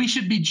 because we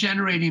should be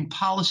generating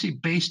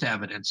policy-based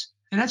evidence.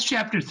 And that's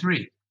chapter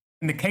 3.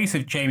 In the case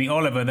of Jamie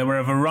Oliver, there were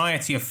a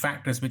variety of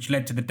factors which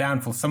led to the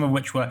downfall, some of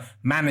which were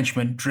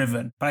management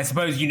driven. But I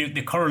suppose,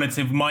 the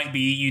correlative might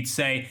be you'd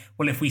say,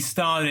 well, if we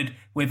started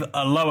with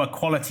a lower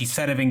quality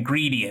set of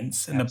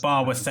ingredients and the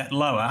bar was set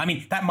lower, I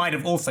mean, that might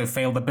have also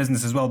failed the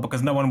business as well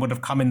because no one would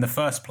have come in the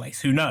first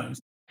place. Who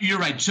knows? You're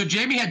right. So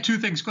Jamie had two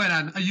things going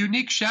on, a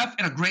unique chef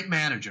and a great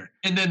manager.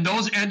 And then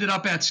those ended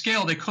up at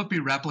scale. They couldn't be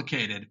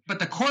replicated. But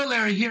the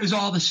corollary here is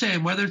all the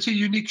same, whether it's a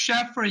unique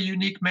chef or a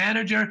unique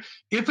manager.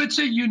 If it's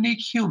a unique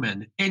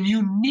human and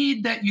you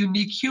need that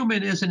unique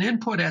human as an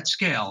input at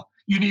scale,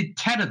 you need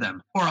 10 of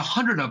them or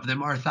 100 of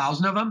them or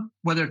 1,000 of them,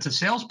 whether it's a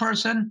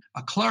salesperson,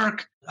 a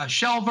clerk, a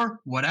shelver,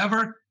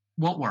 whatever,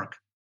 won't work.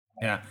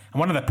 Yeah. And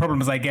one of the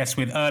problems, I guess,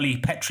 with early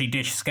Petri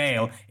dish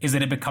scale is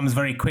that it becomes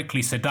very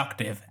quickly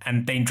seductive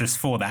and dangerous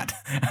for that.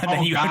 And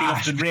then you only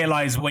often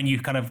realize when you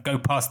kind of go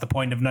past the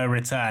point of no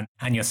return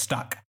and you're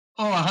stuck.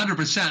 Oh,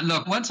 100%.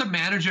 Look, once a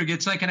manager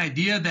gets like an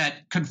idea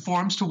that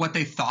conforms to what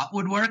they thought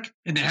would work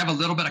and they have a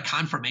little bit of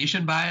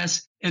confirmation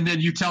bias and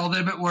then you tell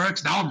them it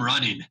works, now I'm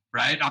running,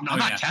 right? I'm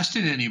not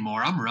testing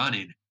anymore. I'm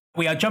running.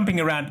 We are jumping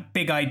around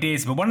big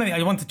ideas, but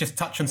I want to just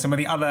touch on some of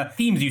the other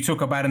themes you talk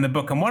about in the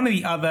book. And one of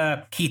the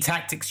other key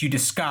tactics you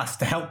discuss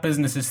to help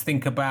businesses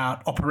think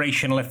about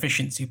operational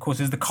efficiency, of course,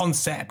 is the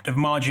concept of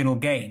marginal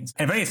gains,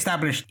 a very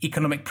established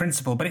economic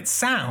principle, but it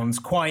sounds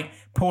quite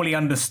poorly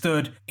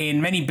understood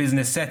in many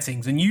business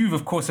settings. And you've,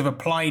 of course, have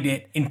applied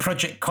it in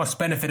project cost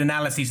benefit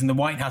analyses in the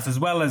White House, as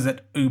well as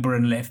at Uber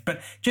and Lyft.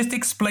 But just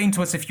explain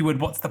to us, if you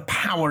would, what's the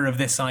power of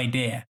this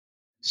idea?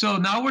 So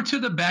now we're to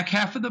the back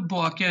half of the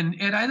book, and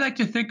I like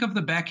to think of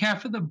the back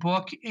half of the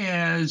book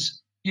as,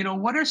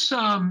 what are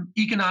some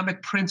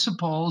economic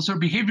principles or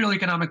behavioral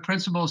economic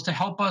principles to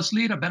help us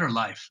lead a better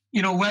life?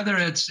 Whether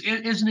it's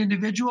as an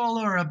individual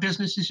or a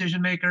business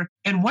decision maker.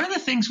 And one of the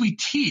things we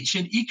teach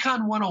in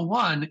Econ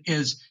 101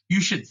 is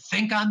you should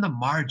think on the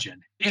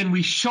margin. And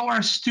we show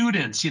our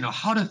students,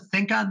 how to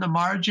think on the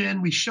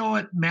margin. We show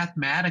it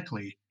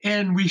mathematically.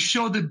 And we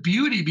show the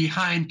beauty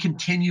behind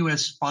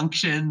continuous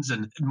functions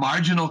and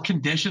marginal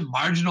condition,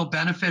 marginal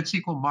benefits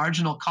equal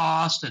marginal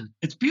cost. And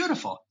it's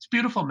beautiful. It's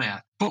beautiful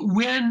math. But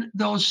when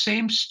those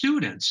same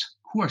students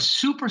who are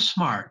super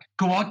smart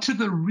go out to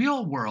the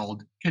real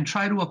world and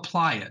try to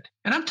apply it.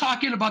 And I'm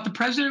talking about the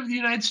president of the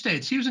United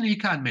States. He was an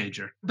econ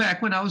major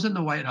back when I was in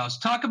the White House.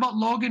 Talk about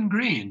Logan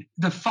Green,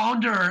 the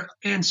founder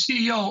and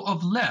CEO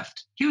of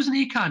Lyft. He was an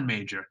econ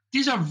major.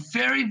 These are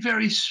very,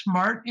 very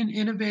smart and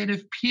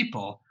innovative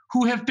people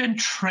who have been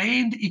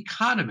trained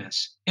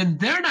economists, and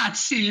they're not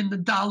seeing the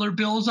dollar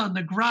bills on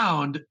the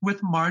ground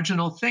with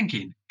marginal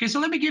thinking. Okay, so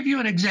let me give you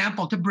an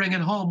example to bring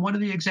it home. One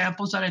of the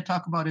examples that I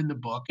talk about in the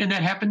book, and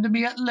that happened to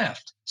me at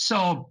Lyft.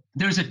 So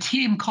there's a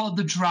team called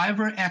the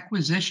driver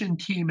acquisition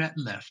team at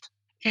Lyft,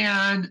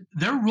 and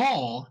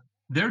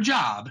their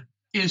job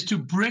is to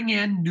bring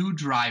in new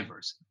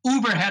drivers.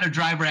 Uber had a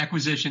driver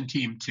acquisition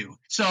team too.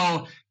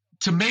 So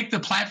to make the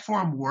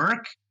platform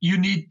work, you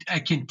need a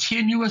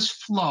continuous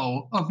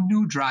flow of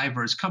new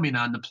drivers coming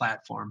on the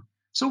platform.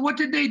 So what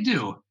did they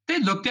do? They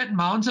looked at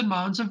mounds and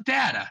mounds of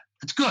data.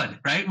 That's good,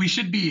 right? We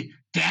should be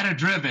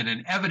data-driven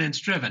and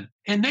evidence-driven.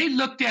 And they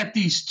looked at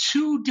these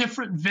two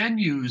different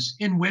venues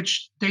in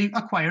which they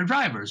acquire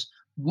drivers.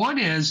 One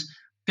is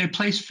they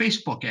place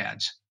Facebook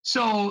ads.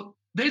 So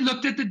they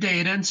looked at the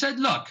data and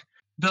said, look,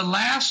 the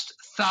last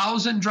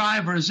 1,000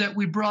 drivers that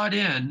we brought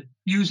in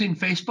using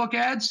Facebook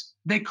ads,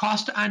 they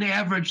cost on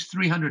average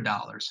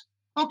 $300.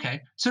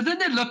 Okay, so then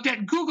they looked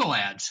at Google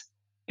ads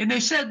and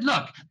they said,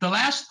 look, the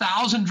last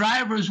 1,000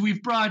 drivers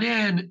we've brought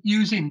in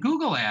using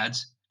Google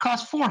ads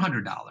cost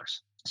 $400.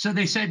 So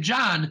they said,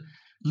 John,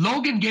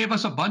 Logan gave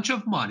us a bunch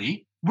of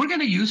money. We're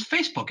going to use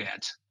Facebook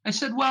ads. I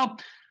said, well,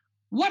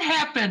 what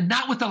happened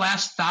not with the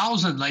last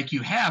 1,000 like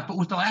you have, but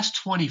with the last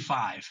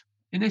 25?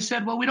 And they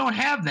said, well, we don't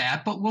have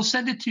that, but we'll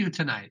send it to you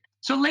tonight.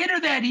 So later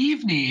that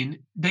evening,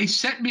 they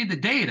sent me the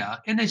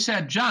data and they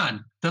said,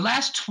 John, the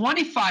last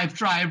 25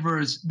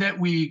 drivers that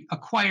we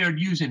acquired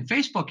using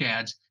Facebook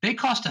ads, they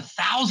cost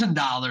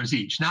 $1,000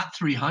 each, not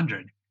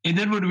 $300. And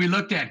then when we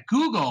looked at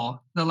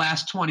Google, the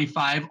last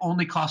 25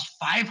 only cost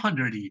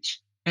 $500 each.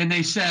 And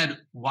they said,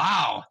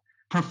 wow,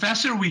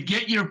 Professor, we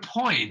get your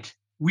point.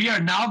 We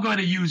are now going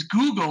to use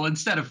Google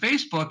instead of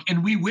Facebook,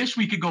 and we wish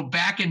we could go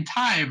back in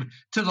time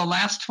to the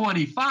last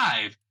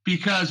 25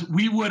 because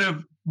we would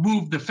have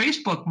moved the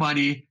Facebook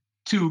money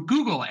to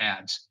Google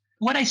ads.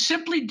 What I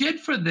simply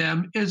did for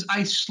them is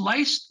I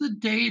sliced the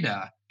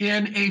data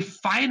in a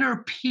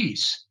finer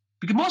piece.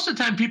 Because most of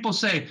the time people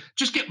say,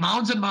 just get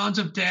mounds and mounds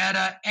of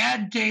data,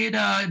 add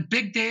data, and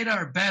big data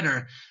are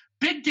better.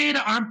 Big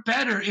data aren't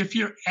better if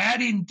you're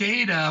adding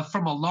data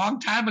from a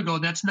long time ago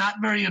that's not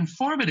very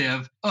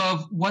informative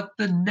of what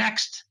the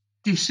next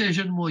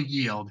decision will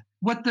yield.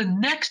 What the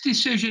next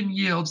decision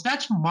yields,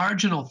 that's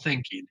marginal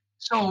thinking.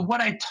 So what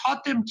I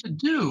taught them to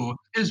do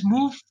is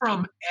move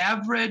from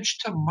average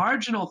to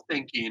marginal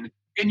thinking,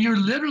 and you're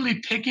literally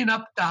picking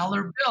up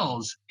dollar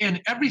bills. In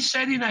every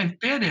setting I've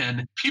been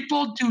in,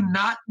 people do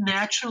not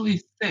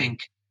naturally think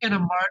in a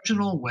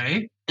marginal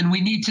way. And we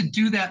need to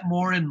do that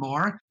more and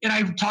more. And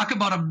I talk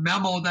about a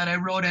memo that I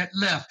wrote at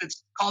Lyft.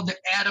 It's called the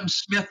Adam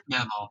Smith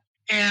memo.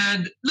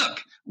 And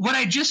look, what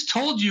I just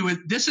told you is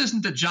this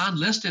isn't the John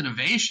List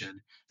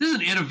innovation. This is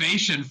an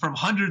innovation from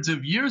hundreds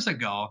of years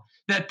ago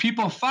that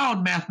people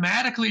found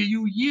mathematically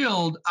you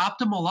yield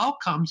optimal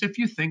outcomes if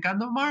you think on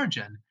the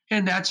margin.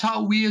 And that's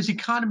how we as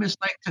economists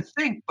like to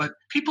think. But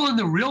people in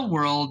the real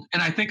world,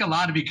 and I think a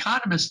lot of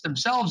economists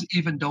themselves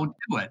even don't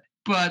do it.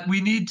 But we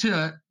need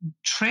to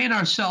train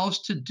ourselves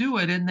to do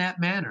it in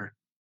that manner.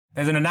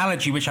 There's an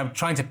analogy which I'm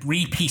trying to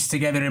re-piece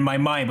together in my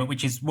mind, but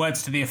which is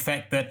words to the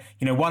effect that,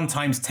 1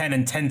 times 10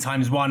 and 10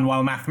 times 1,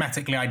 while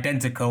mathematically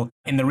identical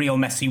in the real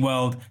messy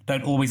world,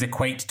 don't always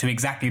equate to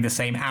exactly the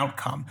same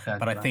outcome. That's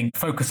but right. I think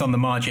focus on the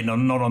margin,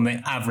 not on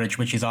the average,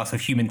 which is our sort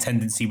of human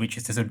tendency, which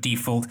is to sort of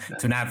default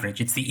to an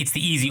average. It's the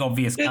easy,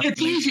 obvious.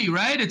 It's easy,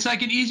 right? It's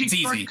like an easy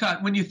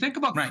shortcut. When you think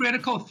about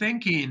critical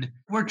thinking,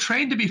 we're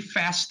trained to be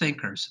fast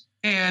thinkers.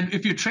 And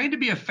if you're trained to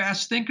be a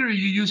fast thinker,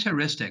 you use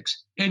heuristics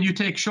and you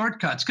take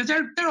shortcuts because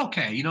they're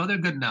okay. They're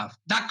good enough.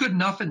 Not good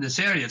enough in this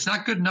area. It's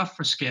not good enough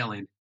for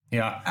scaling.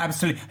 Yeah,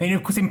 absolutely. And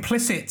of course,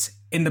 implicit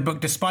in the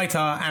book, despite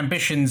our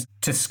ambitions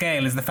to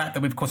scale, is the fact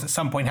that we, of course, at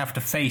some point have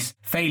to face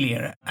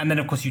failure. And then,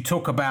 of course, you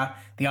talk about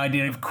the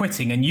idea of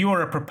quitting, and you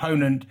are a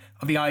proponent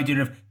of the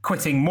idea of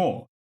quitting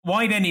more.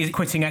 Why then is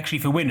quitting actually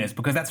for winners?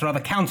 Because that's rather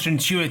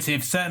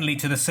counterintuitive, certainly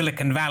to the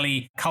Silicon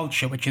Valley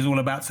culture, which is all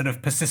about sort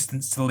of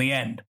persistence till the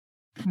end.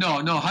 No,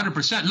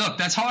 100%. Look,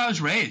 that's how I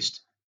was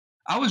raised.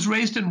 I was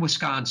raised in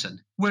Wisconsin,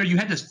 where you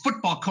had this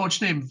football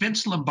coach named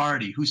Vince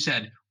Lombardi who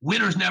said,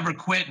 winners never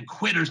quit and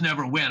quitters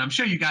never win. I'm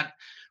sure you got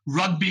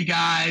rugby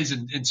guys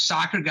and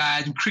soccer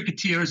guys and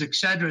cricketers, et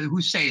cetera,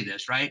 who say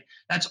this, right?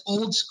 That's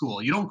old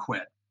school. You don't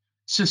quit.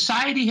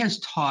 Society has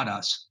taught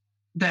us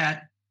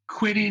that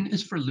quitting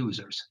is for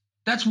losers.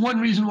 That's one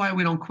reason why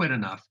we don't quit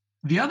enough.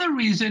 The other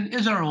reason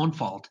is our own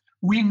fault.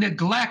 We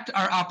neglect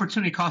our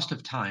opportunity cost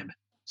of time.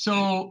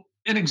 So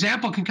an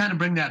example can kind of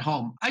bring that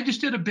home. I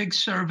just did a big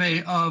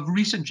survey of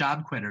recent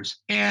job quitters.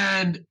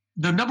 And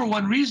the number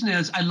one reason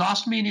is I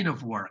lost meaning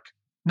of work.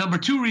 Number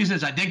two reason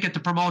is I didn't get the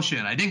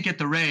promotion. I didn't get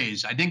the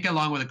raise. I didn't get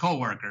along with a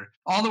coworker.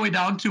 All the way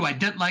down to I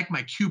didn't like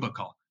my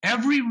cubicle.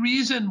 Every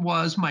reason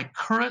was my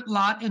current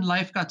lot in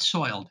life got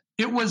soiled.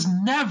 It was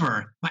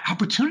never my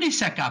opportunity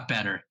set got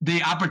better.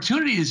 The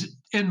opportunities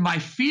in my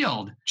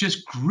field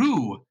just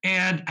grew,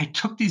 and I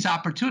took these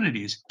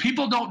opportunities.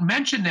 People don't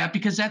mention that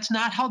because that's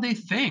not how they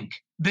think.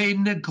 They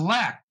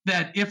neglect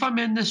that if I'm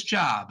in this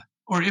job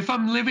or if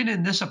I'm living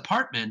in this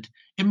apartment,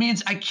 it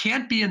means I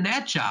can't be in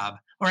that job,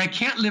 or I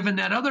can't live in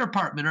that other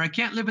apartment, or I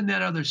can't live in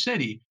that other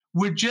city.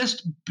 We're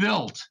just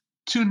built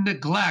to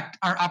neglect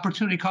our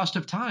opportunity cost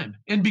of time.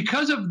 And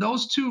because of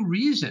those two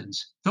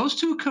reasons, those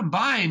two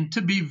combine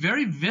to be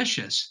very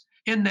vicious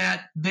in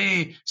that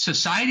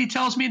society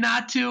tells me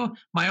not to,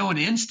 my own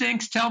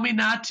instincts tell me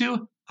not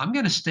to. I'm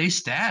going to stay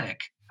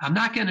static. I'm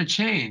not going to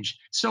change.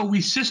 So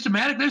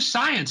there's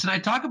science, and I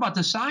talk about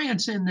the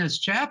science in this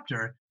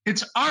chapter.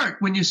 It's art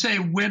when you say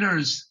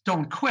winners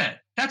don't quit.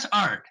 That's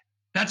art.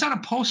 That's on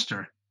a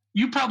poster.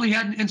 You probably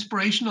had an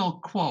inspirational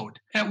quote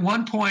at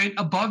one point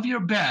above your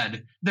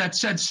bed that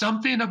said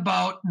something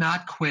about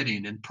not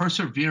quitting and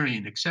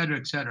persevering, et cetera,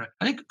 et cetera.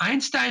 I think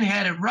Einstein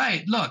had it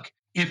right. Look,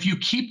 if you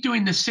keep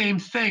doing the same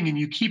thing and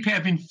you keep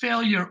having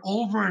failure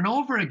over and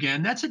over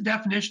again, that's a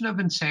definition of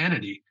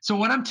insanity. So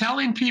what I'm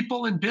telling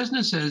people in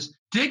businesses,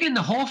 dig in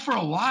the hole for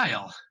a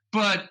while.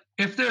 But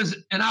if there's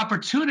an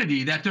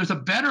opportunity that there's a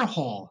better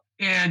hole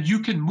and you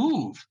can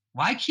move,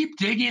 why keep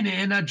digging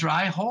in a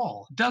dry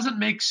hole? Doesn't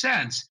make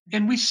sense.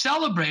 And we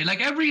celebrate, like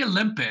every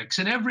Olympics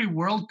and every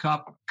World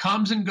Cup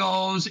comes and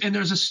goes, and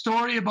there's a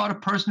story about a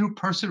person who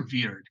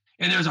persevered.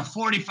 And there's a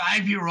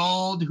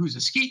 45-year-old who's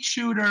a skeet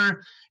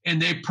shooter,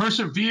 and they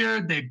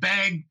persevered, they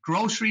bagged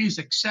groceries,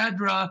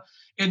 etc.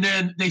 And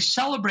then they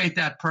celebrate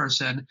that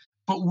person.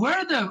 But where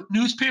are the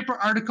newspaper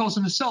articles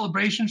and the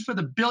celebrations for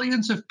the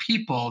billions of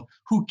people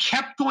who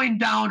kept going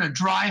down a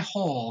dry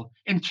hole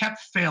and kept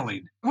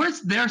failing?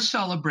 Where's their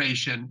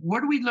celebration?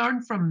 What do we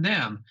learn from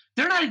them?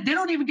 They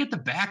don't even get the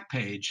back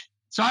page.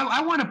 So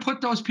I want to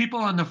put those people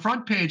on the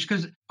front page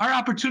because our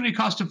opportunity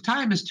cost of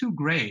time is too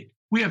great.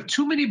 We have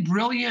too many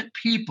brilliant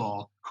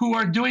people who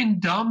are doing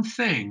dumb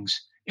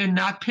things and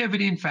not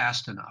pivoting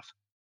fast enough.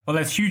 Well,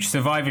 there's huge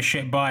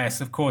survivorship bias.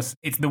 Of course,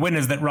 it's the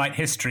winners that write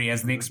history,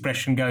 as the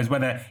expression goes,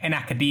 whether in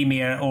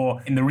academia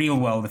or in the real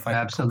world, if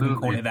I can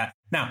call it that.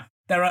 Now,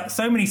 there are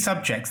so many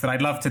subjects that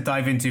I'd love to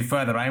dive into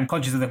further. I am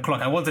conscious of the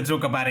clock. I want to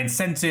talk about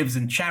incentives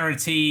and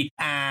charity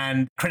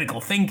and critical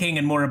thinking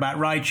and more about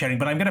ride sharing.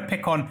 But I'm going to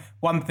pick on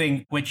one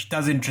thing which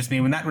does interest me,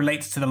 and that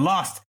relates to the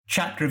last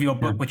chapter of your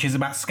book, which is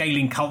about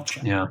scaling culture.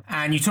 Yeah.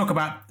 And you talk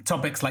about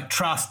topics like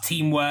trust,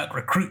 teamwork,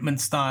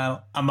 recruitment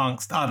style,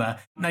 amongst other.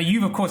 Now,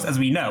 you've, of course, as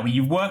we know,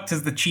 you've worked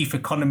as the chief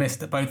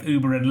economist at both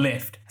Uber and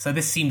Lyft. So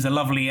this seems a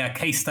lovely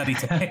case study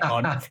to pick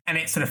on, and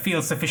it sort of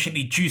feels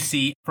sufficiently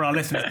juicy for our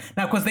listeners.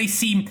 Now, of course, they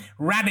seem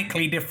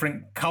radically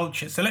different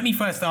cultures. So let me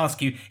first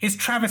ask you, is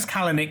Travis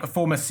Kalanick, a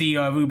former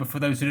CEO of Uber, for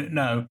those who don't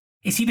know,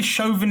 is he the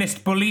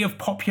chauvinist bully of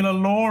popular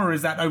law, or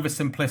is that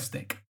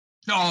oversimplistic?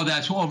 Oh,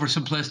 that's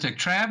oversimplistic.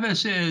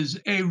 Travis is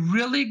a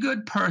really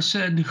good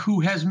person who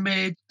has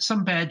made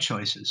some bad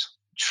choices.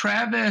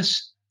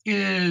 Travis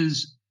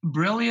is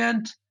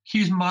brilliant.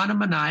 He's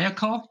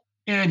monomaniacal,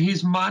 and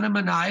he's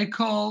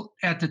monomaniacal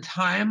at the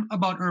time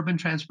about urban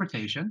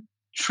transportation.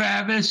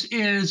 Travis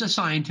is a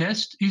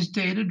scientist. He's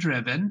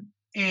data-driven,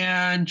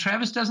 and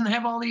Travis doesn't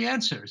have all the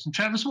answers. And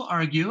Travis will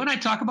argue, and I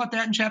talk about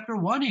that in chapter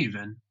 1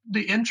 even,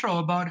 the intro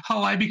about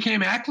how I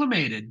became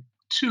acclimated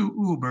to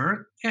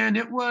Uber, and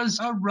it was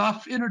a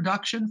rough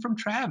introduction from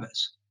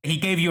Travis. He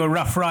gave you a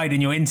rough ride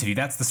in your interview.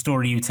 That's the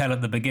story you tell at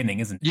the beginning,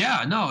 isn't it?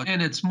 Yeah, no,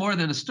 and it's more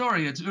than a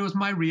story. It was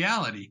my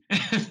reality.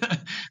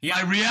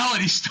 My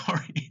reality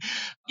story.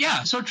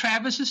 Yeah, so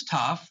Travis is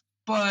tough,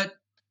 but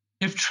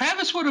if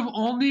Travis would have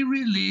only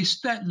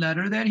released that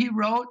letter that he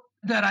wrote,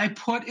 that I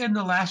put in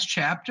the last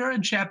chapter,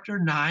 in chapter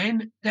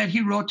 9, that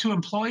he wrote to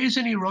employees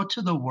and he wrote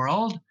to the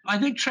world, I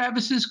think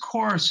Travis's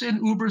course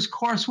and Uber's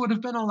course would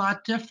have been a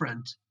lot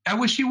different. I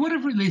wish he would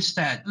have released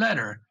that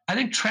letter. I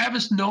think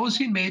Travis knows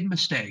he made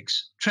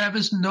mistakes.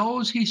 Travis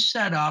knows he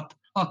set up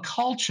a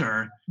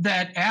culture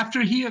that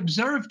after he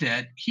observed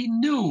it, he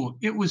knew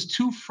it was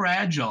too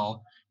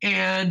fragile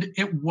and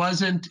it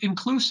wasn't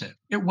inclusive.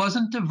 It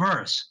wasn't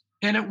diverse.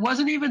 And it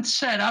wasn't even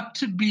set up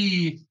to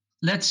be,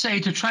 let's say,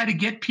 to try to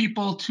get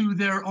people to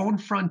their own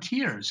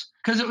frontiers,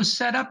 because it was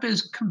set up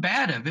as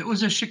combative. It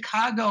was a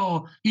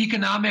Chicago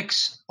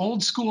economics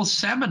old school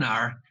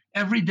seminar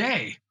every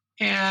day.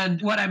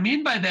 And what I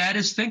mean by that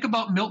is think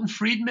about Milton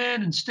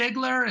Friedman and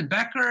Stigler and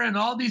Becker and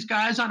all these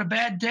guys on a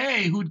bad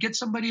day who would get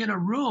somebody in a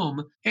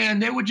room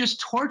and they would just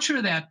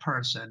torture that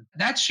person.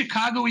 That's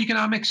Chicago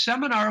economics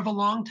seminar of a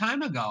long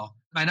time ago.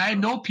 And I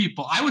know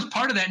people. I was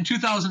part of that in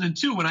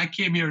 2002 when I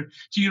came here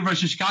to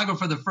University of Chicago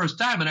for the first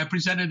time and I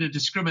presented a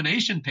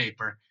discrimination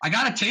paper. I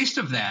got a taste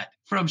of that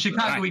from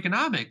Chicago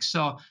economics.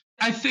 So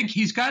I think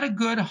he's got a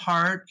good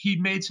heart. He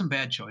made some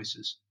bad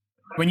choices.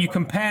 When you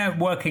compare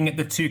working at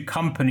the two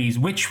companies,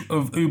 which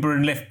of Uber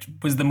and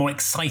Lyft was the more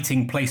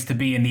exciting place to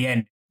be in the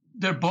end?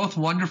 They're both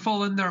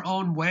wonderful in their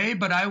own way,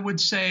 but I would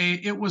say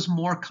it was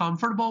more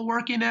comfortable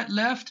working at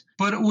Lyft,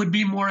 but it would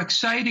be more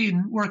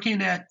exciting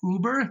working at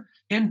Uber,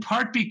 in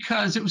part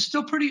because it was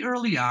still pretty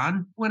early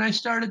on when I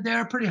started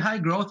there, pretty high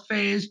growth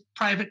phase,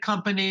 private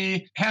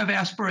company, have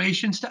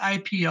aspirations to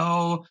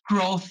IPO.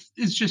 Growth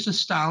is just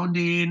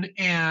astounding.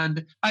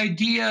 And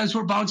ideas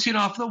were bouncing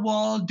off the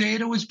wall.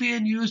 Data was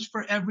being used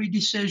for every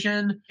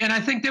decision. And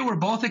I think they were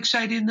both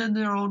exciting in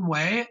their own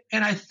way.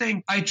 And I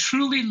think I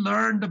truly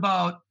learned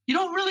about, you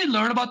don't really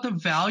learn about the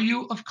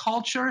value of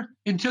culture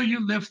until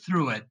you live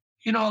through it.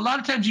 You know, a lot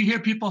of times you hear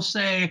people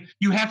say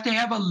you have to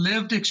have a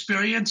lived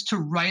experience to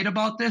write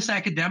about this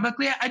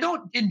academically. I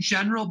don't in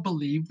general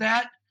believe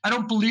that. I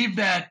don't believe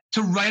that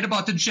to write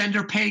about the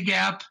gender pay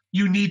gap,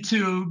 you need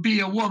to be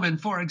a woman,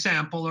 for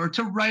example, or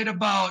to write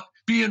about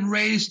being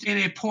raised in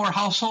a poor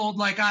household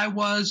like I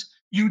was,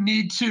 you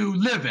need to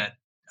live it.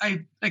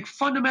 I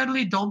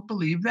fundamentally don't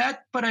believe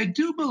that, but I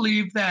do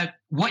believe that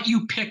what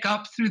you pick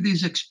up through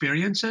these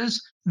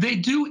experiences, they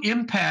do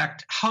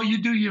impact how you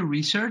do your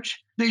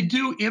research. They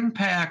do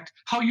impact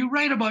how you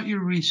write about your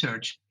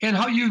research and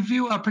how you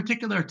view a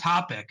particular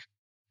topic.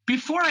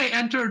 Before I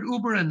entered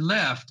Uber and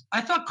Lyft,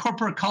 I thought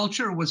corporate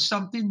culture was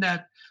something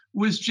that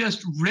was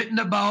just written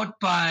about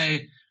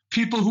by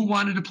people who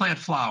wanted to plant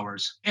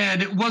flowers,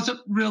 and it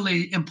wasn't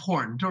really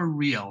important or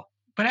real.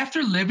 But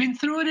after living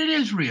through it, it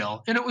is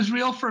real. And it was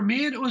real for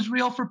me, and it was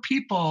real for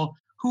people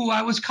who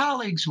I was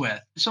colleagues with.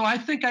 So I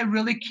think I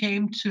really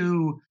came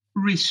to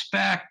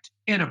respect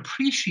and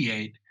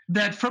appreciate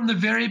that from the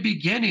very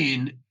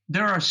beginning,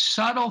 there are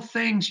subtle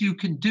things you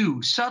can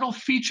do, subtle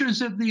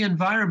features of the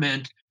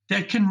environment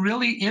that can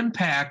really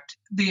impact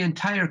the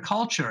entire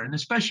culture, and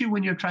especially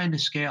when you're trying to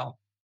scale.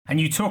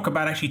 And you talk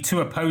about actually two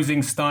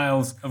opposing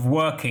styles of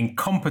working,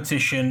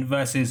 competition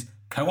versus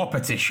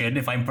co-opetition,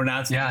 if I'm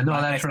pronouncing it. That's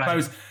right. I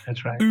suppose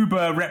that's right.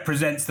 Uber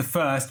represents the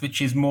first,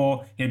 which is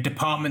more,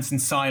 departments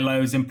and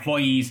silos,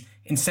 employees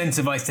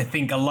incentivized to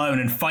think alone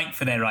and fight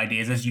for their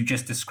ideas, as you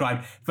just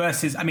described,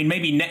 versus,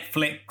 maybe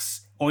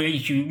Netflix or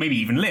maybe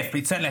even Lyft,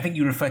 but certainly I think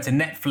you refer to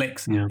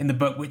Netflix in the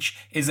book, which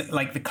is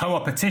like the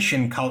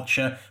co-opetition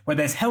culture where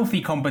there's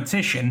healthy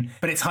competition,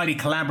 but it's highly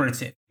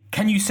collaborative.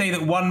 Can you say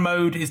that one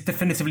mode is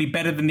definitively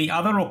better than the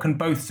other, or can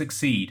both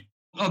succeed?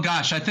 Oh,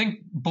 gosh, I think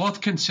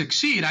both can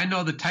succeed. I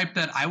know the type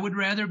that I would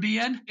rather be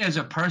in as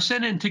a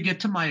person and to get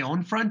to my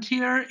own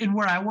frontier in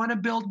where I want to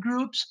build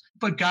groups.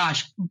 But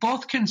gosh,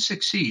 both can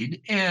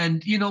succeed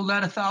and,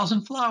 let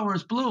 1,000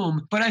 flowers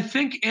bloom. But I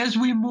think as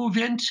we move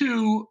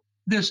into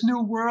this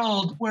new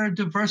world where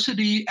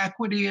diversity,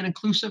 equity, and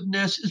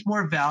inclusiveness is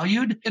more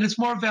valued, and it's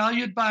more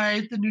valued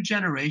by the new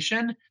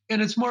generation,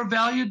 and it's more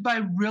valued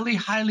by really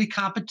highly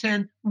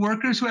competent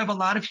workers who have a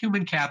lot of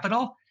human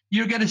capital,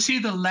 you're going to see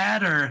the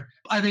latter,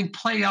 I think,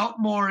 play out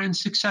more in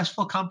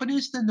successful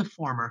companies than the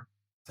former.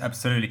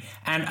 Absolutely.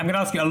 And I'm going to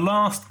ask you a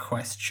last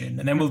question,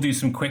 and then we'll do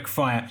some quick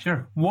fire.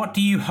 Sure. What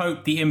do you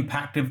hope the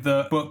impact of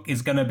the book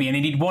is going to be? And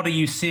indeed, what are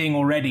you seeing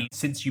already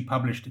since you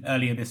published it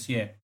earlier this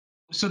year?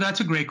 So that's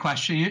a great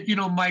question.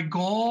 My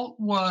goal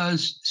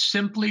was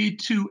simply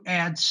to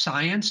add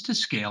science to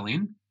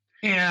scaling.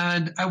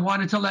 And I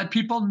wanted to let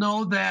people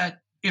know that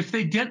if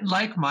they didn't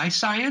like my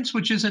science,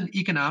 which is an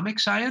economic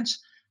science,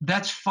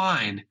 that's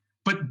fine.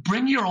 But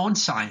bring your own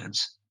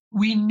science.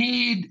 We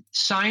need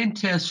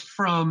scientists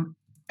from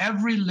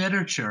every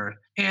literature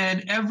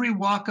and every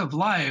walk of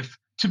life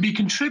to be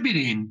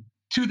contributing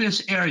to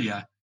this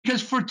area.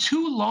 Because for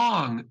too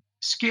long,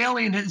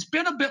 scaling has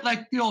been a bit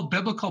like the old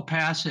biblical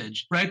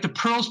passage, right? The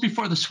pearls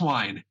before the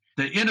swine.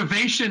 The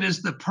innovation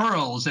is the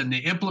pearls and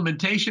the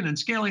implementation and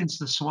scaling is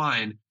the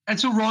swine.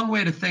 That's a wrong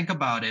way to think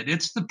about it.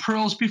 It's the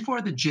pearls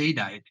before the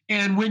jadeite.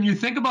 And when you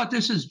think about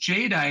this as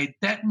jadeite,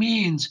 that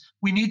means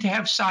we need to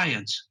have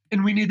science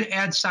and we need to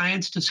add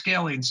science to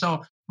scaling.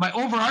 So my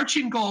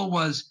overarching goal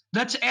was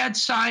let's add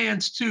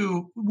science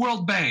to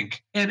World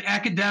Bank and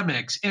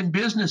academics and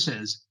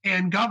businesses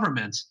and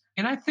governments.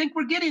 And I think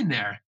we're getting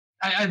there.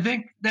 I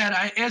think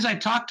that as I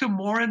talk to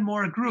more and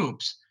more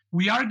groups,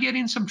 we are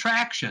getting some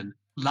traction.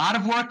 A lot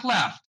of work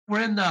left.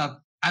 We're in the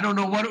I don't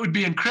know what it would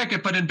be in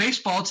cricket, but in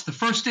baseball, it's the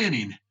first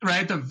inning,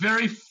 right? The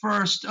very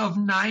first of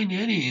 9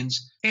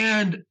 innings.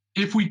 And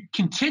if we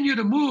continue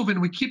to move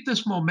and we keep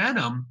this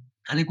momentum,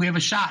 I think we have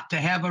a shot to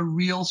have a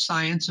real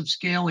science of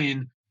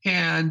scaling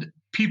and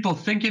people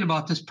thinking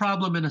about this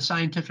problem in a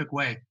scientific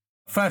way.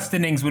 First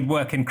innings would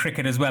work in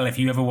cricket as well if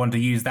you ever want to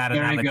use that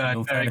analogy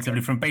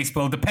alternatively from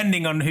baseball,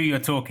 depending on who you're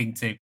talking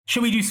to.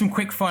 Shall we do some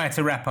quick fire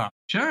to wrap up?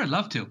 Sure, I'd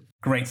love to.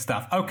 Great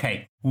stuff.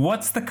 Okay,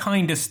 what's the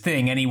kindest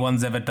thing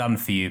anyone's ever done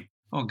for you?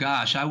 Oh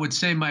gosh, I would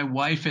say my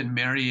wife and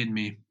marrying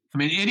me. I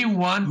mean,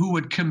 anyone who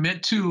would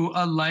commit to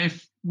a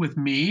life with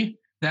me,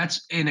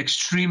 that's an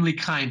extremely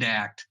kind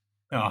act.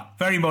 Oh,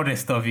 very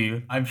modest of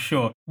you, I'm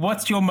sure.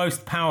 What's your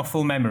most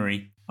powerful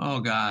memory? Oh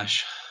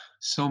gosh,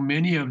 so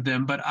many of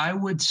them. But I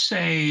would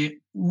say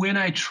when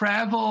I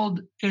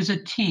traveled as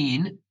a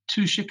teen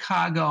to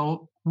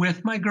Chicago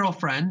with my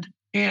girlfriend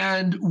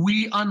and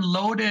we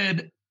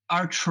unloaded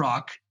our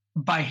truck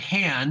by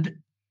hand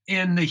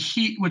in the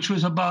heat, which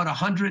was about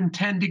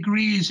 110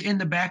 degrees in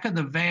the back of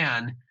the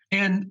van.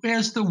 And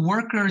as the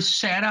workers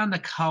sat on the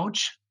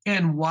couch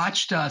and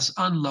watched us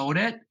unload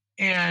it,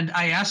 and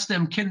I asked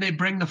them, can they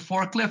bring the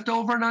forklift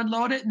over and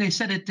unload it? And they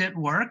said it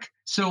didn't work.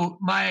 So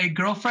my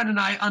girlfriend and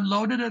I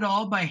unloaded it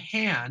all by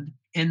hand.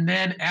 And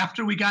then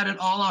after we got it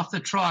all off the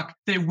truck,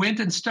 they went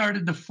and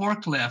started the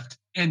forklift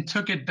and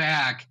took it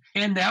back.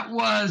 And that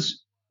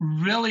was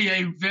really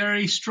a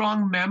very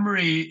strong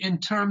memory in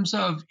terms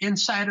of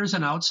insiders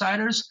and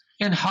outsiders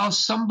and how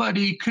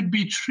somebody could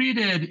be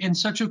treated in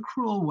such a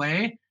cruel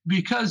way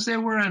because they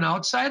were an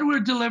outsider. We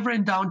were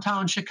delivering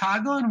downtown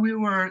Chicago and we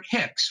were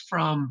Hicks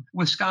from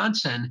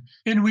Wisconsin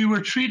and we were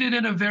treated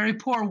in a very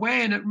poor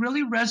way. And it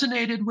really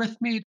resonated with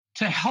me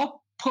to help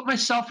put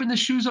myself in the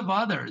shoes of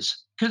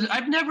others. Because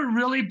I've never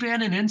really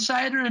been an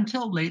insider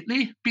until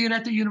lately. Being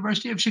at the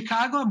University of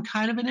Chicago, I'm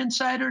kind of an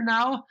insider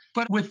now.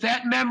 But with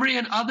that memory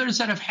and others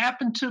that have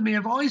happened to me,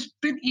 have always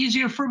been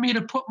easier for me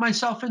to put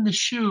myself in the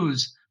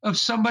shoes of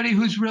somebody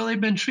who's really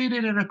been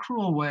treated in a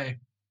cruel way.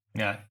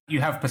 Yeah,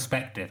 you have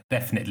perspective,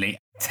 definitely.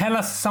 Tell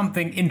us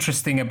something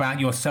interesting about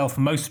yourself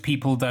most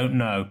people don't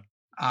know.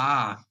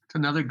 It's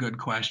another good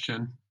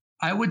question.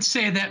 I would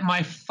say that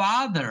my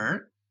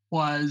father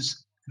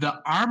was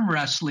the arm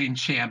wrestling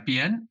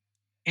champion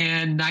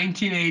in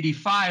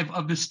 1985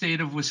 of the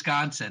state of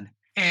Wisconsin.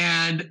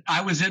 And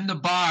I was in the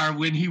bar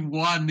when he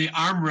won the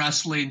arm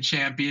wrestling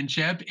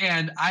championship.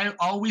 And I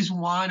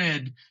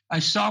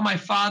saw my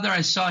father,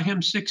 I saw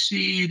him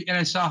succeed, and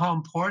I saw how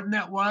important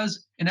that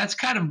was. And that's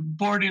kind of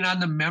bordering on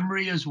the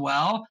memory as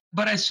well.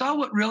 But I saw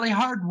what really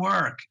hard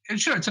work, and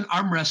sure, it's an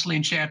arm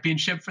wrestling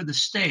championship for the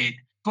state,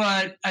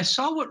 but I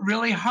saw what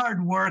really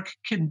hard work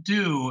can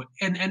do.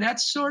 And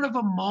that's sort of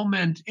a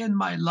moment in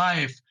my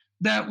life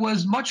that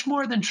was much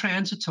more than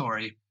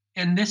transitory.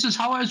 And this is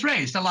how I was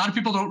raised. A lot of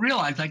people don't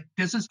realize, like,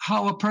 this is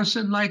how a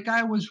person like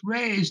I was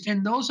raised.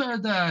 And those are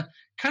the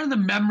kind of the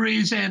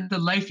memories and the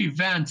life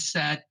events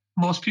that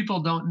most people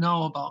don't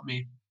know about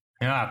me.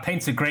 Yeah,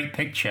 paints a great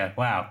picture.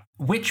 Wow.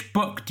 Which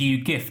book do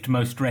you gift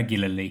most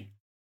regularly?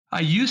 I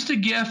used to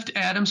gift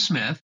Adam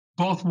Smith,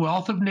 both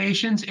Wealth of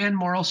Nations and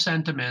Moral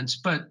Sentiments,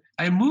 but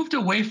I moved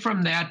away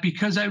from that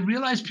because I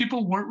realized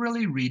people weren't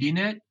really reading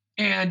it.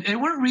 And they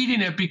weren't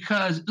reading it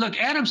because, look,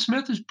 Adam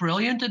Smith is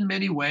brilliant in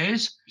many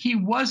ways. He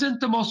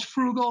wasn't the most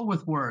frugal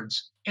with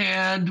words.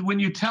 And when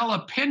you tell a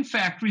pin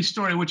factory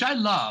story, which I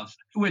love,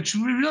 which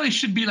really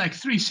should be like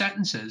 3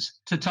 sentences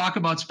to talk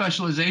about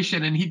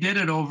specialization, and he did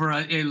it over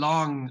a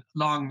long,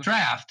 long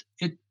draft,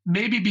 it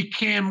maybe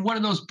became one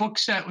of those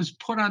books that was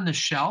put on the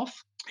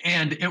shelf.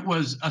 And it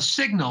was a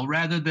signal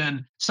rather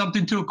than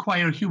something to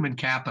acquire human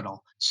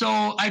capital.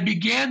 So I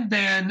began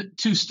then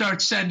to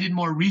start sending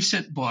more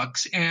recent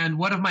books. And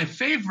one of my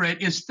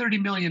favorite is 30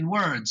 Million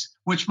Words,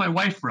 which my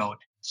wife wrote.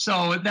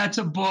 So that's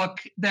a book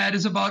that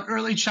is about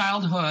early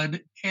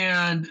childhood.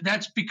 And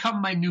that's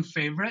become my new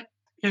favorite,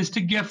 is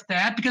to gift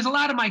that, because a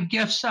lot of my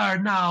gifts are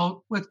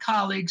now with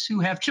colleagues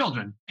who have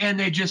children and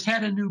they just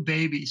had a new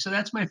baby. So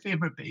that's my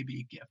favorite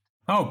baby gift.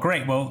 Oh,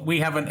 great. Well, we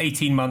have an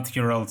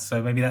 18-month-year-old,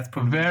 so maybe that's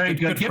probably very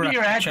good. Give me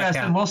your address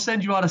and we'll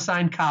send you out a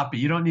signed copy.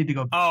 You don't need to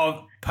go.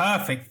 Oh,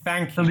 perfect.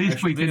 Thank you. The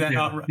least we can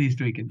do.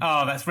 Least we can.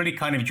 Oh, that's really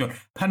kind of you.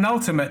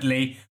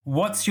 Penultimately,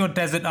 what's your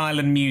desert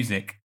island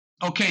music?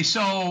 Okay,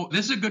 so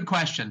this is a good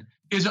question.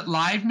 Is it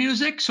live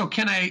music? So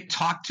can I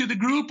talk to the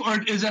group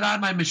or is it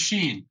on my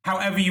machine?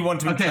 However you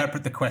want to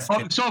interpret the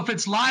question. So if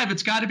it's live,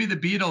 it's got to be the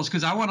Beatles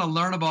because I want to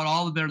learn about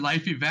all of their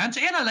life events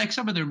and I like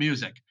some of their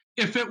music.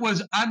 If it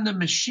was on the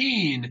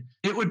machine,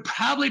 it would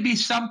probably be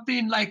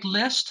something like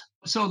Liszt.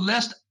 So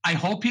Liszt, I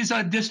hope he's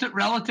a distant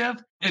relative.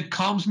 It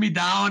calms me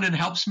down and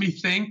helps me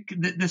think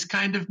this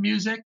kind of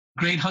music.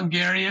 Great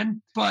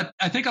Hungarian. But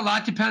I think a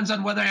lot depends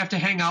on whether I have to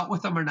hang out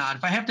with them or not.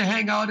 If I have to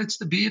hang out, it's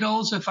the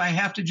Beatles. If I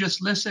have to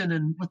just listen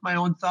and with my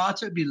own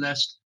thoughts, it'd be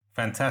Liszt.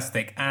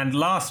 Fantastic. And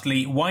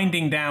lastly,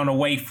 winding down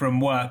away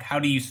from work, how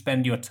do you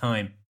spend your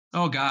time?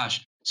 Oh,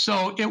 gosh.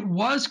 So it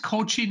was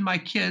coaching my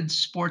kids'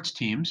 sports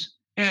teams.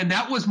 And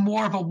that was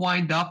more of a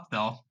wind up,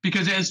 though,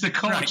 because as the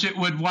coach, It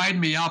would wind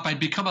me up. I'd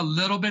become a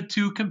little bit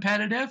too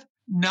competitive.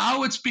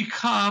 Now it's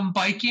become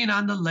biking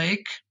on the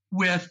lake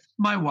with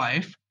my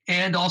wife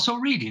and also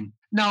reading.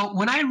 Now,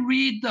 when I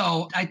read,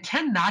 though, I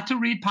tend not to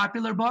read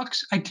popular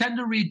books. I tend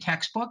to read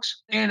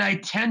textbooks, and I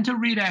tend to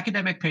read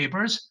academic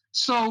papers.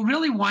 So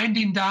really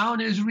winding down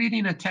is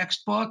reading a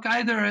textbook.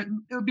 Either it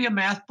would be a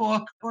math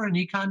book or an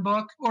econ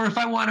book, or if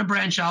I want to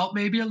branch out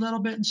maybe a little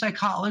bit in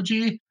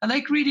psychology. I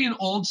like reading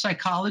old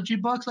psychology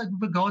books like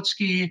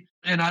Vygotsky,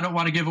 and I don't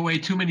want to give away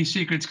too many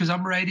secrets because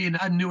I'm writing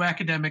a new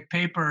academic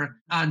paper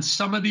on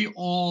some of the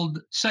old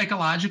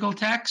psychological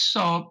texts.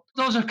 So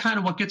those are kind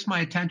of what gets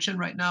my attention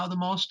right now the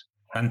most.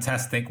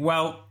 Fantastic.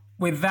 Well,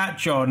 with that,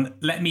 John,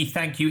 let me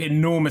thank you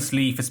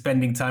enormously for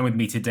spending time with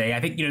me today. I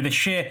think, the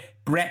sheer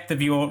breadth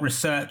of your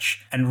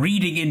research and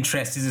reading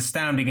interest is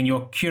astounding, and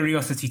your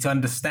curiosity to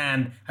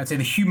understand, I'd say,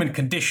 the human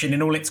condition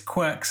in all its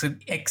quirks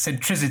and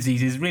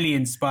eccentricities is really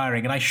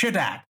inspiring. And I should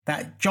add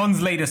that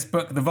John's latest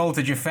book, The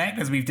Voltage Effect,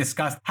 as we've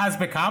discussed, has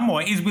become,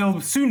 or will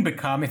soon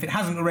become, if it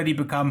hasn't already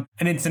become,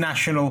 an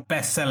international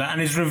bestseller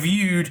and is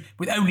reviewed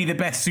with only the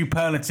best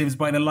superlatives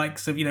by the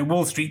likes of,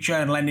 Wall Street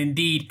Journal and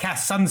indeed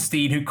Cass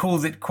Sunstein, who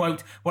calls it,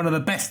 quote, one of the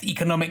best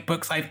economic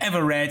books I've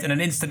ever read and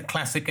an instant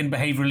classic in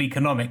behavioral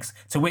economics,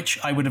 to which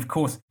I would, of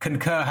course,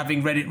 concur,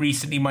 having read it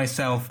recently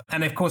myself.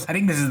 And of course, I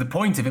think this is the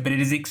point of it, but it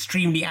is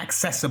extremely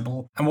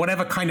accessible. And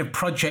whatever kind of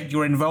project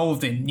you're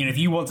involved in, if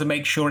you want to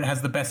make sure it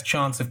has the best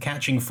chance of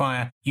catching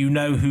fire, you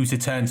know who to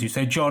turn to.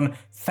 So, John,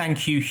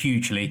 thank you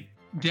hugely.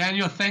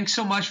 Daniel, thanks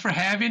so much for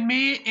having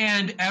me.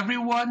 And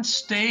everyone,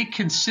 stay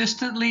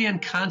consistently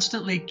and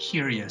constantly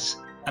curious.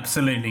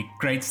 Absolutely.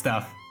 Great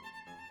stuff.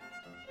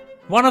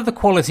 One of the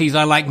qualities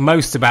I like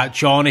most about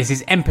John is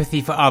his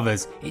empathy for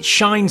others. It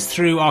shines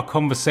through our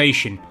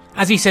conversation.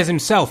 As he says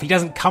himself, he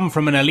doesn't come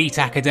from an elite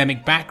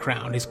academic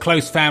background. His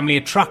close family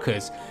are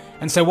truckers.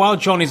 And so while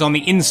John is on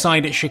the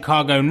inside at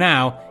Chicago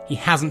now, he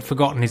hasn't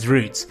forgotten his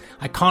roots.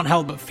 I can't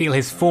help but feel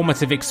his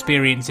formative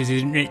experiences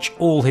enrich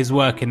all his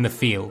work in the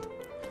field.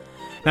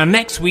 Now,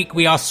 next week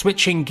we are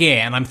switching gear,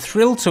 and I'm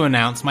thrilled to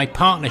announce my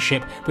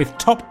partnership with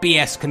top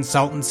BS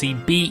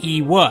consultancy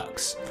BE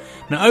Works.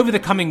 Now, over the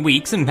coming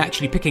weeks, and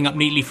actually picking up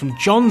neatly from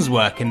John's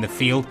work in the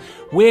field,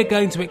 we're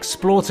going to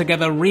explore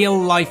together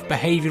real-life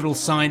behavioural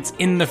science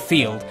in the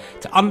field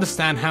to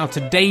understand how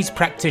today's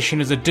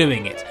practitioners are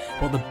doing it,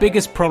 what the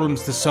biggest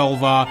problems to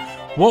solve are,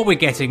 what we're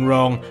getting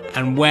wrong,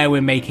 and where we're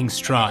making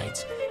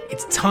strides.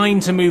 It's time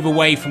to move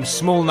away from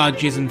small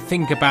nudges and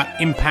think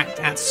about impact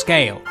at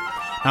scale.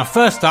 Now,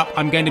 first up,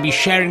 I'm going to be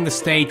sharing the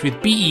stage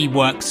with BE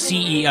Works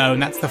CEO,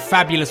 and that's the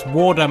fabulous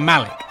Wardah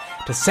Malik,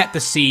 to set the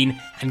scene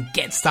and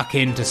get stuck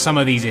into some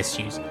of these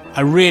issues.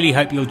 I really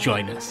hope you'll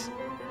join us.